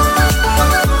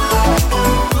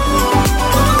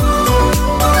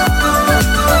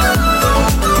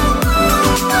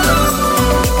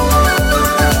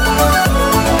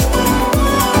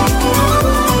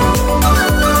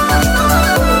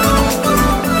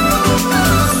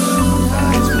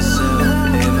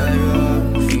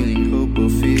 Feeling hope or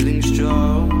feeling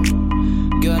strong,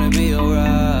 gonna be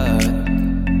alright.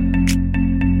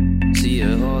 See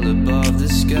it all above the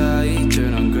sky,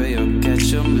 turn on grey or catch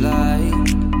some light.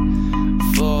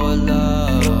 For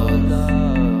love,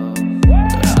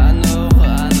 I know,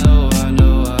 I know, I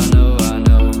know, I know, I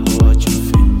know what you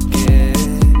thinking.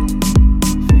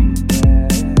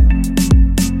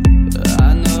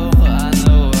 I know, I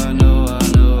know, I know, I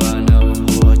know, I know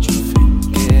what you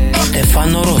thinking.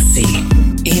 Stefano Rossi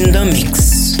in the mix.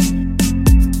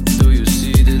 Do you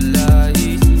see the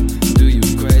light? Do you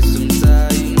cry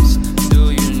sometimes? Do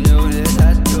you know that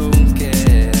I don't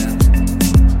care?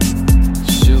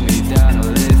 Shoot me down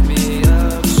or lift me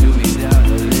up. Shoot me down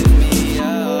or lift me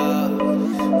up.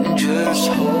 Just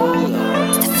hold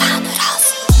on. Stefano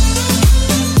Rossi.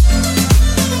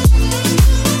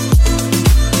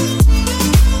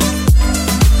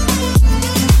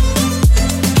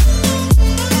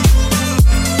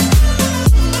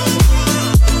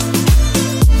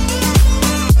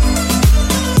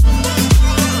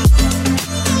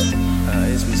 I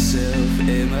ask myself,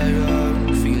 am I wrong?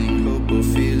 Feeling hope or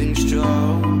feeling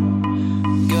strong?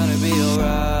 Gonna be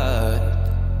alright.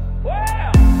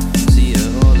 See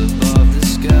it all above the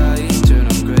sky, turn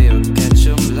on grey or catch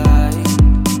some light.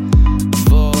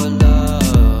 For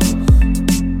love,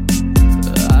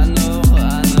 I know,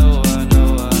 I know, I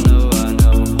know, I know, I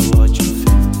know what you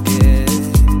thinking.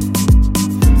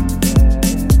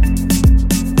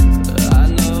 I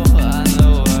know, I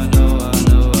know, I know, I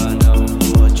know, I know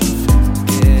what you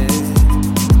thinking.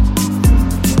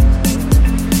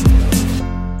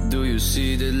 Do you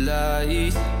see the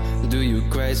light? Do you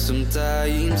cry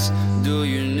sometimes? Do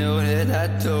you know that I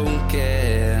don't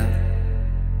care?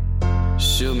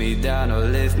 Shoot me down or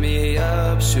lift me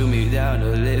up. Shoot me down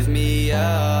or lift me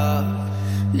up.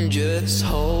 Just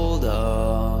hold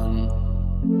on.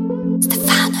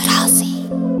 Stefano Rossi.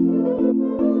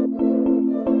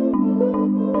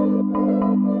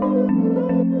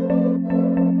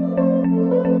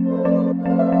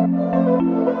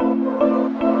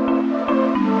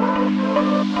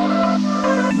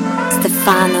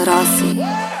 Stefano Rossi.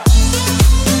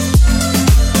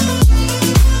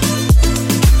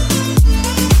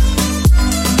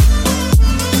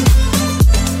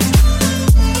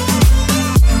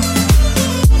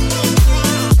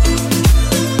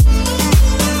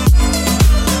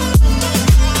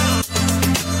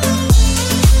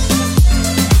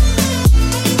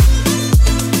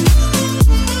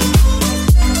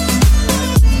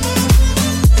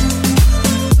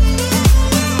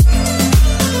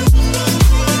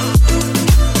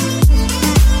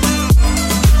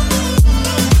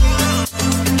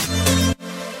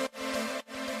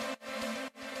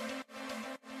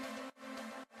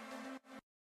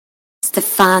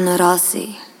 Stefano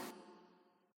Rossi.